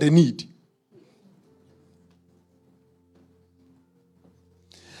for the need?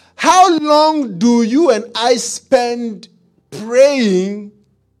 How long do you and I spend praying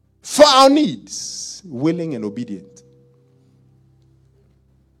for our needs? Willing and obedient.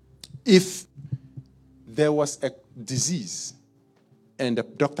 If there was a disease and the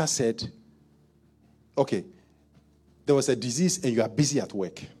doctor said, okay, there was a disease and you are busy at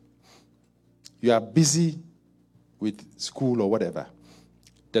work. You are busy with school or whatever.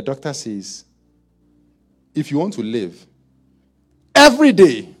 The doctor says, if you want to live, every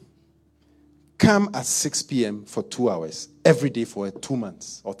day, come at 6 p.m. for 2 hours. Every day for 2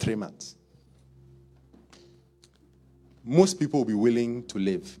 months or 3 months. Most people will be willing to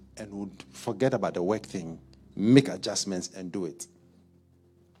live and would forget about the work thing, make adjustments and do it.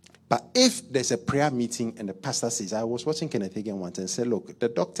 But if there's a prayer meeting and the pastor says, I was watching Kenneth Hagin once and said, look,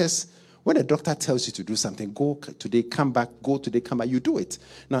 when the doctor tells you to do something, go today, come back, go today, come back, you do it.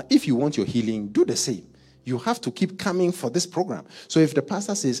 Now, if you want your healing, do the same. You have to keep coming for this program. So if the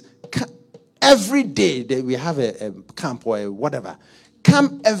pastor says, every day that we have a camp or whatever,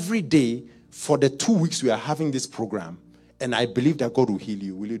 come every day for the 2 weeks we are having this program, and I believe that God will heal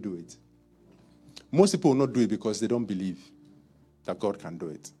you. Will you do it? Most people will not do it because they don't believe that God can do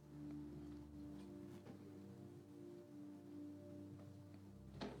it.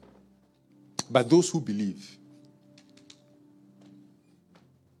 but those who believe.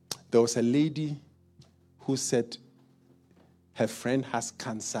 There was a lady who said her friend has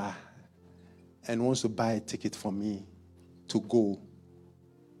cancer and wants to buy a ticket for me to go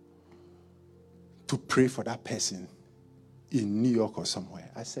to pray for that person in New York or somewhere.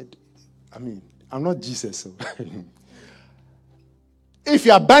 I said, I'm not Jesus. So if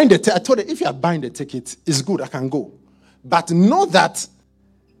you are buying the ticket, I told her, if you are buying the ticket, it's good, I can go. But know that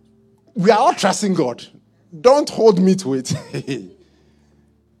we are all trusting God. Don't hold me to it.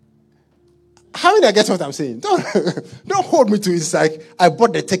 How did I get what I'm saying? Don't hold me to it. It's like, I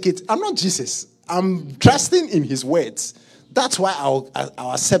bought the ticket. I'm not Jesus. I'm trusting in his words. That's why I'll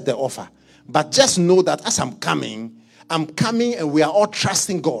accept the offer. But just know that as I'm coming and we are all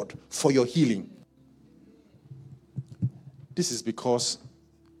trusting God for your healing. This is because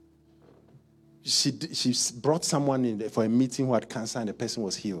she brought someone in for a meeting who had cancer and the person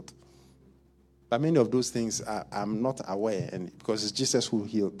was healed. But many of those things I'm not aware, and because it's Jesus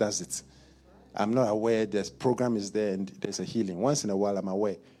who does it. I'm not aware this program is there and there's a healing. Once in a while I'm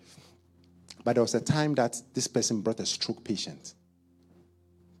aware. But there was a time that this person brought a stroke patient.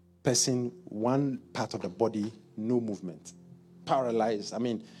 Person, one part of the body, no movement. Paralyzed.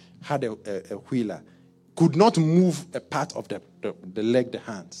 Had a wheeler. Could not move a part of the leg, the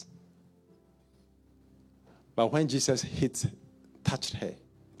hands. But when Jesus touched her,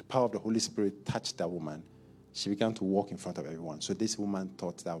 the power of the Holy Spirit touched that woman, she began to walk in front of everyone. So this woman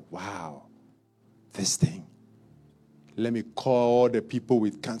thought that, wow, this thing. Let me call the people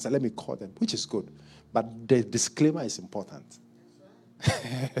with cancer. Let me call them, which is good. But the disclaimer is important.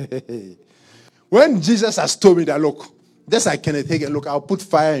 When Jesus has told me that, look, just like Kenneth Hagin, look, I'll put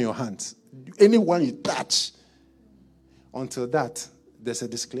fire in your hands. Anyone you touch, until that, there's a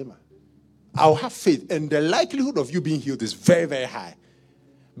disclaimer. I'll have faith, and the likelihood of you being healed is very, very high.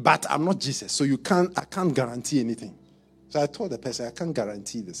 But I'm not Jesus, so I can't guarantee anything. So I told the person, I can't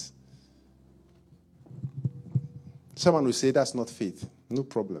guarantee this. Someone will say that's not faith. No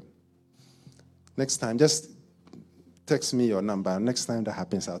problem. Next time, just text me your number. Next time that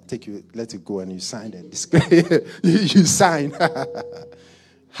happens, I'll take you, let it go, and you sign it. You sign.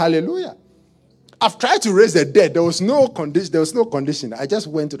 Hallelujah. I've tried to raise the dead. There was no condition. I just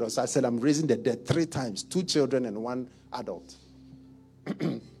went to the hospital. I said, I'm raising the dead 3 times. 2 children and 1 adult.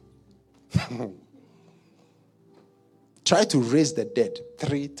 Try to raise the dead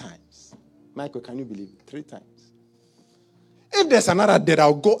 3 times. Michael, can you believe it? 3 times. If there's another dead,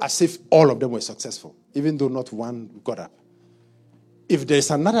 I'll go as if all of them were successful, even though not one got up. If there's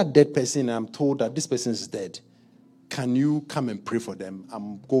another dead person and I'm told that this person is dead, can you come and pray for them?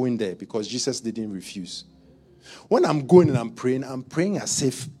 I'm going there because Jesus didn't refuse. When I'm going and I'm praying as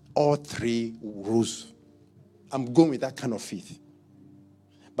if all 3 rose. I'm going with that kind of faith.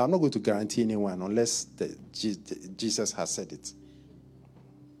 But I'm not going to guarantee anyone unless Jesus has said it.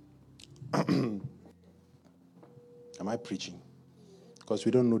 Am I preaching? Because we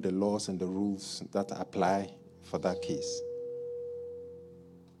don't know the laws and the rules that apply for that case.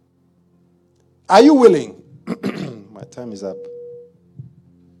 Are you willing? My time is up.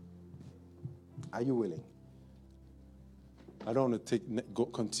 Are you willing? I don't want to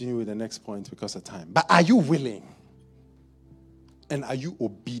continue with the next point because of time. But are you willing? And are you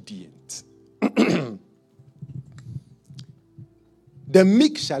obedient? The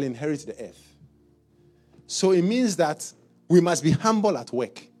meek shall inherit the earth. So it means that we must be humble at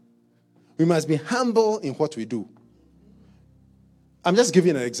work. We must be humble in what we do. I'm just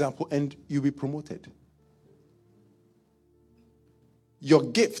giving an example, and you'll be promoted. Your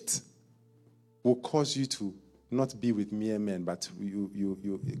gift will cause you to not be with mere men, but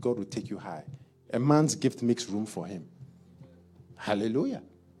God will take you high. A man's gift makes room for him. Hallelujah.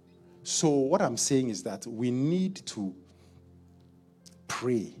 So what I'm saying is that we need to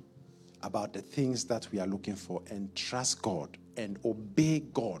pray about the things that we are looking for and trust God and obey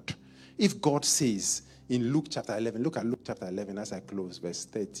God. If God says in Luke chapter 11, look at Luke chapter 11 as I close, verse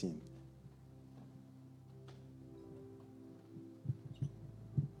 13.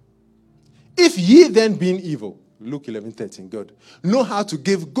 If ye then being evil, Luke 11:13, good, know how to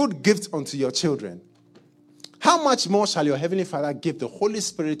give good gifts unto your children, how much more shall your heavenly Father give the Holy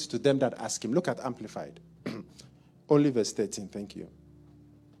Spirit to them that ask him? Look at Amplified. Only verse 13, thank you.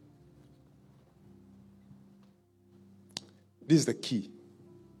 This is the key.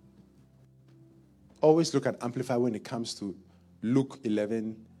 Always look at Amplify when it comes to Luke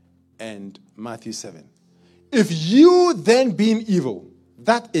 11 and Matthew 7. If you then being evil,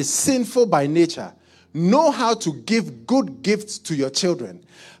 that is sinful by nature, know how to give good gifts to your children,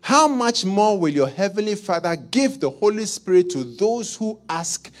 how much more will your heavenly Father give the Holy Spirit to those who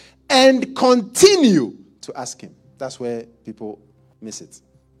ask and continue to ask him. That's where people miss it.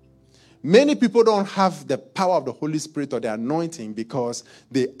 Many people don't have the power of the Holy Spirit or the anointing because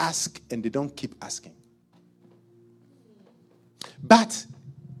they ask and they don't keep asking. But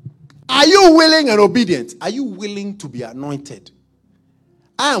are you willing and obedient? Are you willing to be anointed?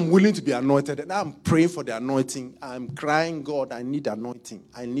 I am willing to be anointed, and I'm praying for the anointing. I'm crying, God, I need anointing.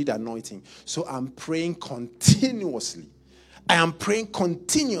 I need anointing. So I'm praying continuously. I am praying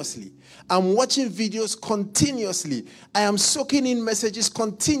continuously. I'm watching videos continuously. I am soaking in messages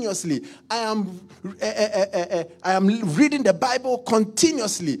continuously. I am reading the Bible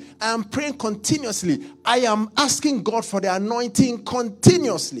continuously. I am praying continuously. I am asking God for the anointing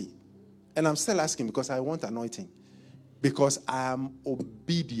continuously. And I'm still asking because I want anointing. Because I am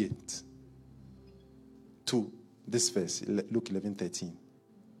obedient to this verse, Luke 11:13.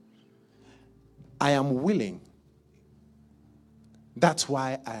 I am willing. That's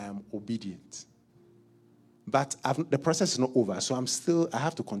why I am obedient. But the process is not over, so I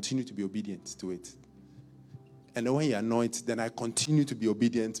have to continue to be obedient to it. And then when you anoint, then I continue to be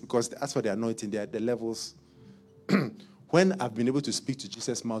obedient because as for the anointing, there are the levels. When I've been able to speak to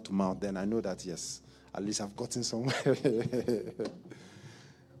Jesus mouth to mouth, then I know that, yes, at least I've gotten somewhere.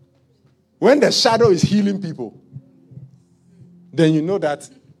 When the shadow is healing people, then you know that,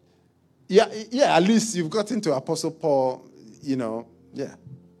 at least you've gotten to Apostle Paul,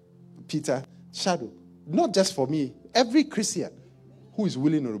 Peter, shadow. Not just for me, every Christian who is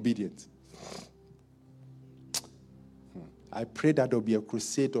willing and obedient. I pray that there'll be a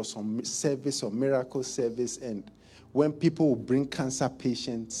crusade or some service or miracle service, and when people will bring cancer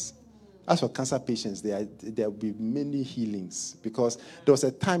patients, as for cancer patients, there will be many healings. Because there was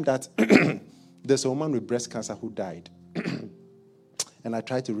a time that there's a woman with breast cancer who died. And I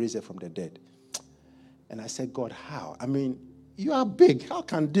tried to raise her from the dead. And I said, God, how? I mean, you are big. How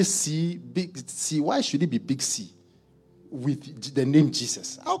can this C, big C, why should it be big C with the name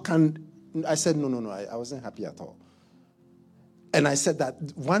Jesus? How can, I said, no, I wasn't happy at all. And I said that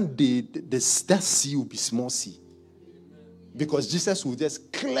one day, that C will be small c. Because Jesus will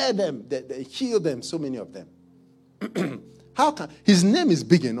just clear them, they heal them, so many of them. How can, his name is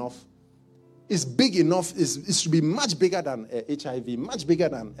big enough. It's big enough, it should be much bigger than HIV, much bigger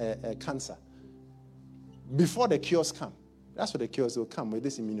than cancer. Before the cures come. That's what the cures will come with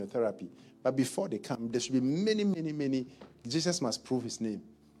this immunotherapy. But before they come, there should be many. Jesus must prove his name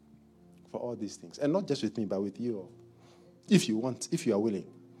for all these things. And not just with me, but with you all. If you want, if you are willing.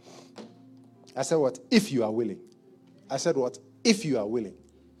 I said what? If you are willing. I said what? If you are willing.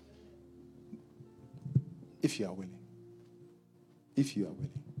 If you are willing. If you are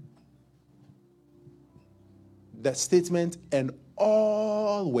willing. That statement, and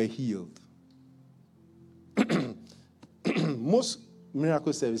all were healed. Most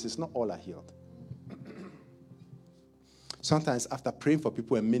miracle services, not all are healed. Sometimes after praying for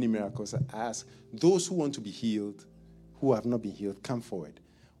people and many miracles, I ask those who want to be healed, who have not been healed, come forward.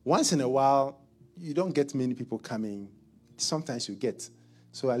 Once in a while, you don't get many people coming. Sometimes you get.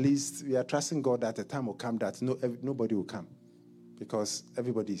 So at least we are trusting God that a time will come that nobody will come because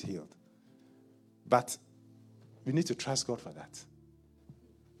everybody is healed. But we need to trust God for that.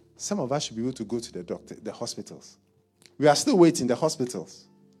 Some of us should be able to go to the hospitals. We are still waiting, the hospitals.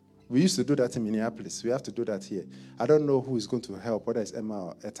 We used to do that in Minneapolis. We have to do that here. I don't know who is going to help, whether it's Emma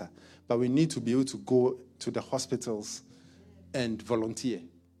or Etta. But we need to be able to go to the hospitals and volunteer.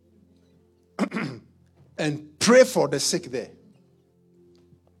 And pray for the sick there.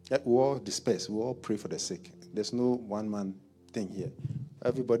 We all disperse. We all pray for the sick. There's no one-man thing here.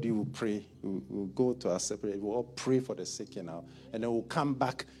 Everybody will pray. We'll go to our separate. We'll all pray for the sick, and then we'll come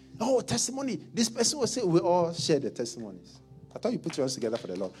back. Oh, testimony. This person will say, we all share the testimonies. I thought you put yours together for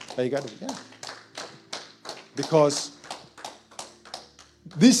the Lord. But you got it. Yeah. Because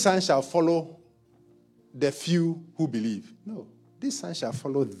this sign shall follow the few who believe. No. This sign shall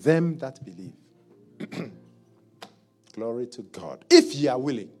follow them that believe. Glory to God. If you are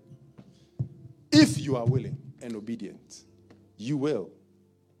willing and obedient, you will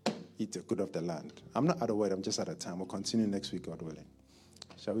eat the good of the land. I'm not out of word, I'm just out of time. We'll continue next week, God willing.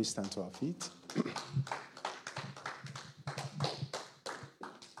 Shall we stand to our feet?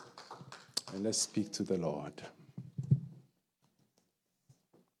 And let's speak to the Lord.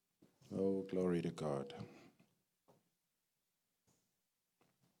 Oh, glory to God.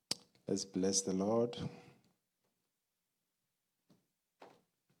 Let's bless the Lord.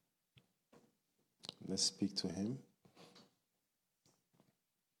 Let's speak to him.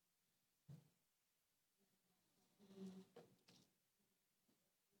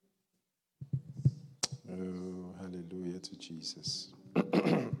 Oh, hallelujah to Jesus.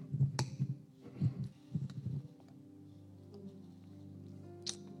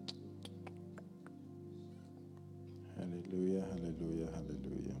 Hallelujah, hallelujah,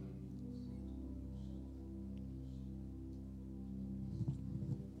 hallelujah.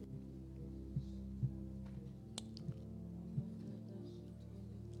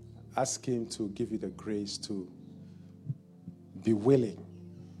 Ask him to give you the grace to be willing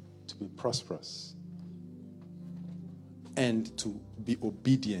to be prosperous and to be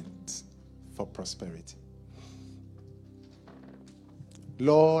obedient for prosperity.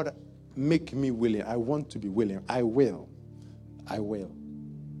 Lord, make me willing. I want to be willing. I will. I will.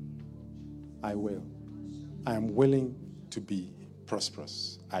 I will. I am willing to be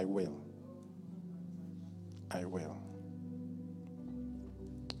prosperous. I will. I will.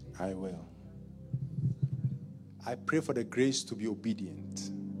 I will. I pray for the grace to be obedient.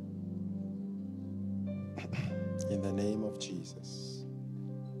 In the name of Jesus.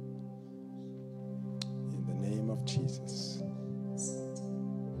 In the name of Jesus.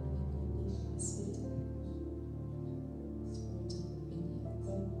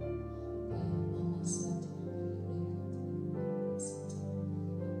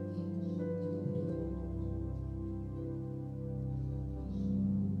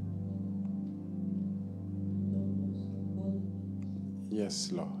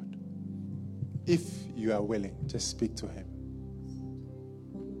 Yes, Lord. If you are willing, just speak to him.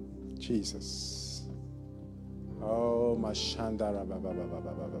 Jesus. Oh, Mashandara.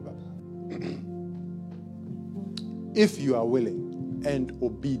 If you are willing and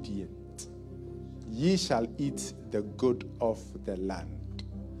obedient, ye shall eat the good of the land.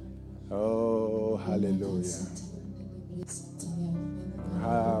 Oh, hallelujah.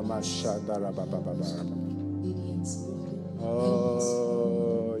 Ah, Mashandara.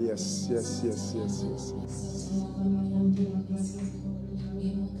 Oh, yes, yes, yes, yes, yes, yes.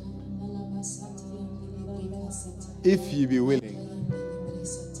 If ye be willing,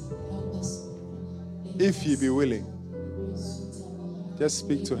 if ye be willing, just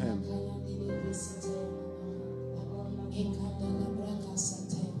speak to him.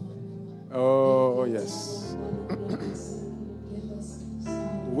 Oh, yes.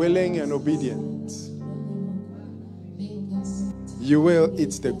 Willing and obedient. You will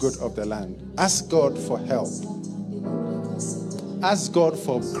eat the good of the land. Ask God for help. Ask God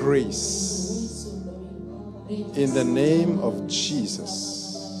for grace. In the name of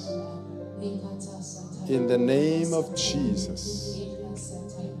Jesus. In the name of Jesus.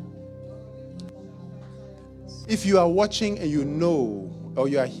 If you are watching and you know, or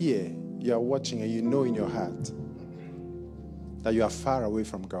you are here, you are watching and you know in your heart that you are far away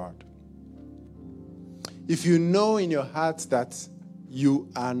from God. If you know in your heart that you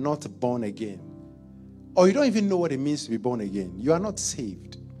are not born again, or you don't even know what it means to be born again, you are not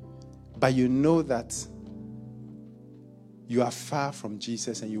saved, but you know that you are far from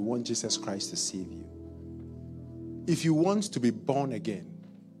Jesus and you want Jesus Christ to save you. If you want to be born again,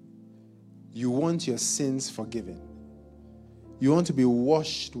 you want your sins forgiven, you want to be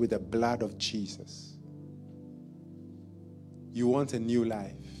washed with the blood of Jesus, you want a new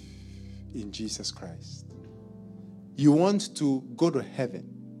life in Jesus Christ, you want to go to heaven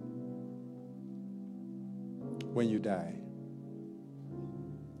when you die,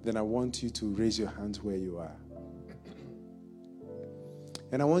 then I want you to raise your hands where you are.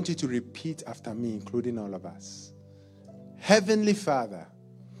 And I want you to repeat after me, including all of us. Heavenly Father,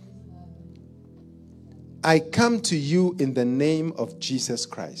 I come to you in the name of Jesus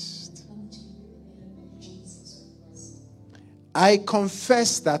Christ. I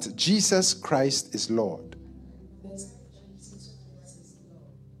confess that Jesus Christ is Lord.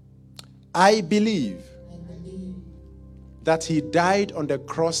 I believe that he died on the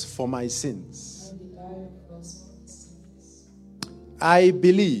cross for my sins. I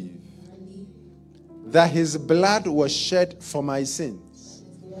believe that his blood was shed for my sins.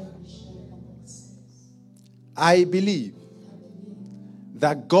 I believe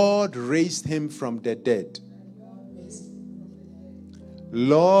that God raised him from the dead.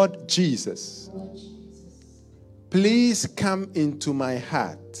 Lord Jesus, please come into my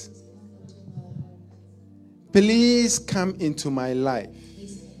heart. Please come into my life.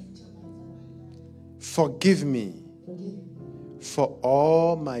 Forgive me for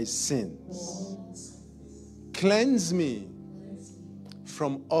all my sins. Cleanse me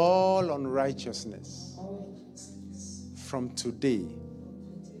from all unrighteousness. From today,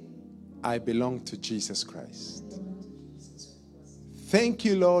 I belong to Jesus Christ. Thank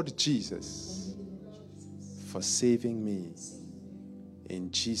you, Lord Jesus, for saving me. In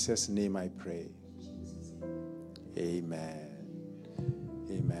Jesus' name I pray. Amen.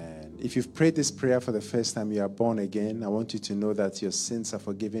 Amen. If you've prayed this prayer for the first time, you are born again, I want you to know that your sins are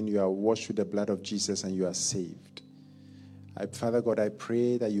forgiven, you are washed with the blood of Jesus, and you are saved. Father God, I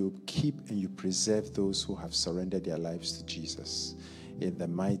pray that you keep and you preserve those who have surrendered their lives to Jesus. In the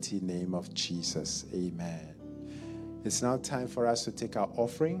mighty name of Jesus, amen. It's now time for us to take our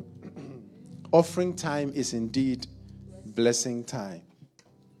offering. Offering time is indeed blessing time.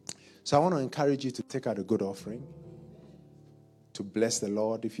 So I want to encourage you to take out a good offering to bless the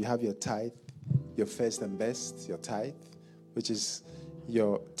Lord. If you have your tithe, your first and best, your tithe, which is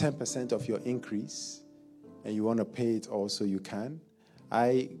your 10% of your increase, and you want to pay it also, you can.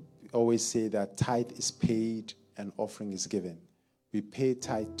 I always say that tithe is paid and offering is given. We pay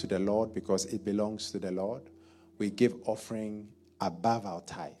tithe to the Lord because it belongs to the Lord. We give offering above our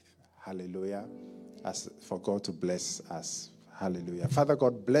tithe. Hallelujah. As for God to bless us. Hallelujah. Father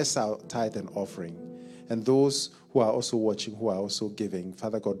God, bless our tithe and offering. And those who are also watching, who are also giving,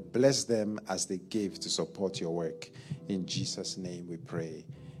 Father God, bless them as they give to support your work. In Jesus' name we pray.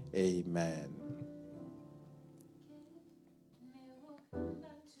 Amen.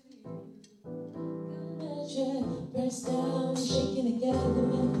 Press down, shaking together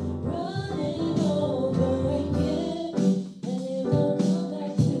and running over again, and it will come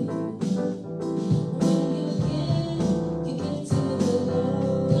back to you. When you give to the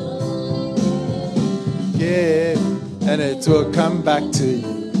Lord. Give, and it will come back to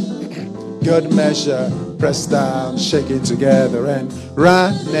you. Good measure, pressed down, shaking together and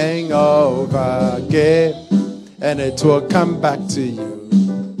running over. Give, and it will come back to you.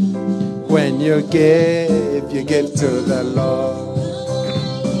 When you give to the Lord.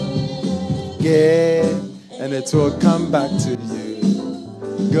 Give, and it will come back to you.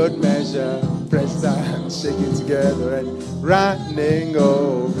 Good measure, pressed down, shaking together and running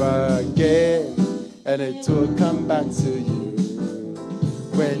over. Give, and it will come back to you.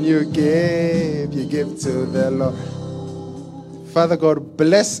 When you give to the Lord. Father God,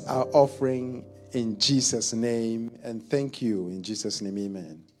 bless our offering in Jesus' name, and thank you in Jesus' name,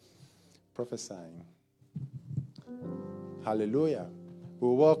 amen. Prophesying. Hallelujah. We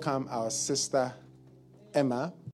welcome our sister Emma.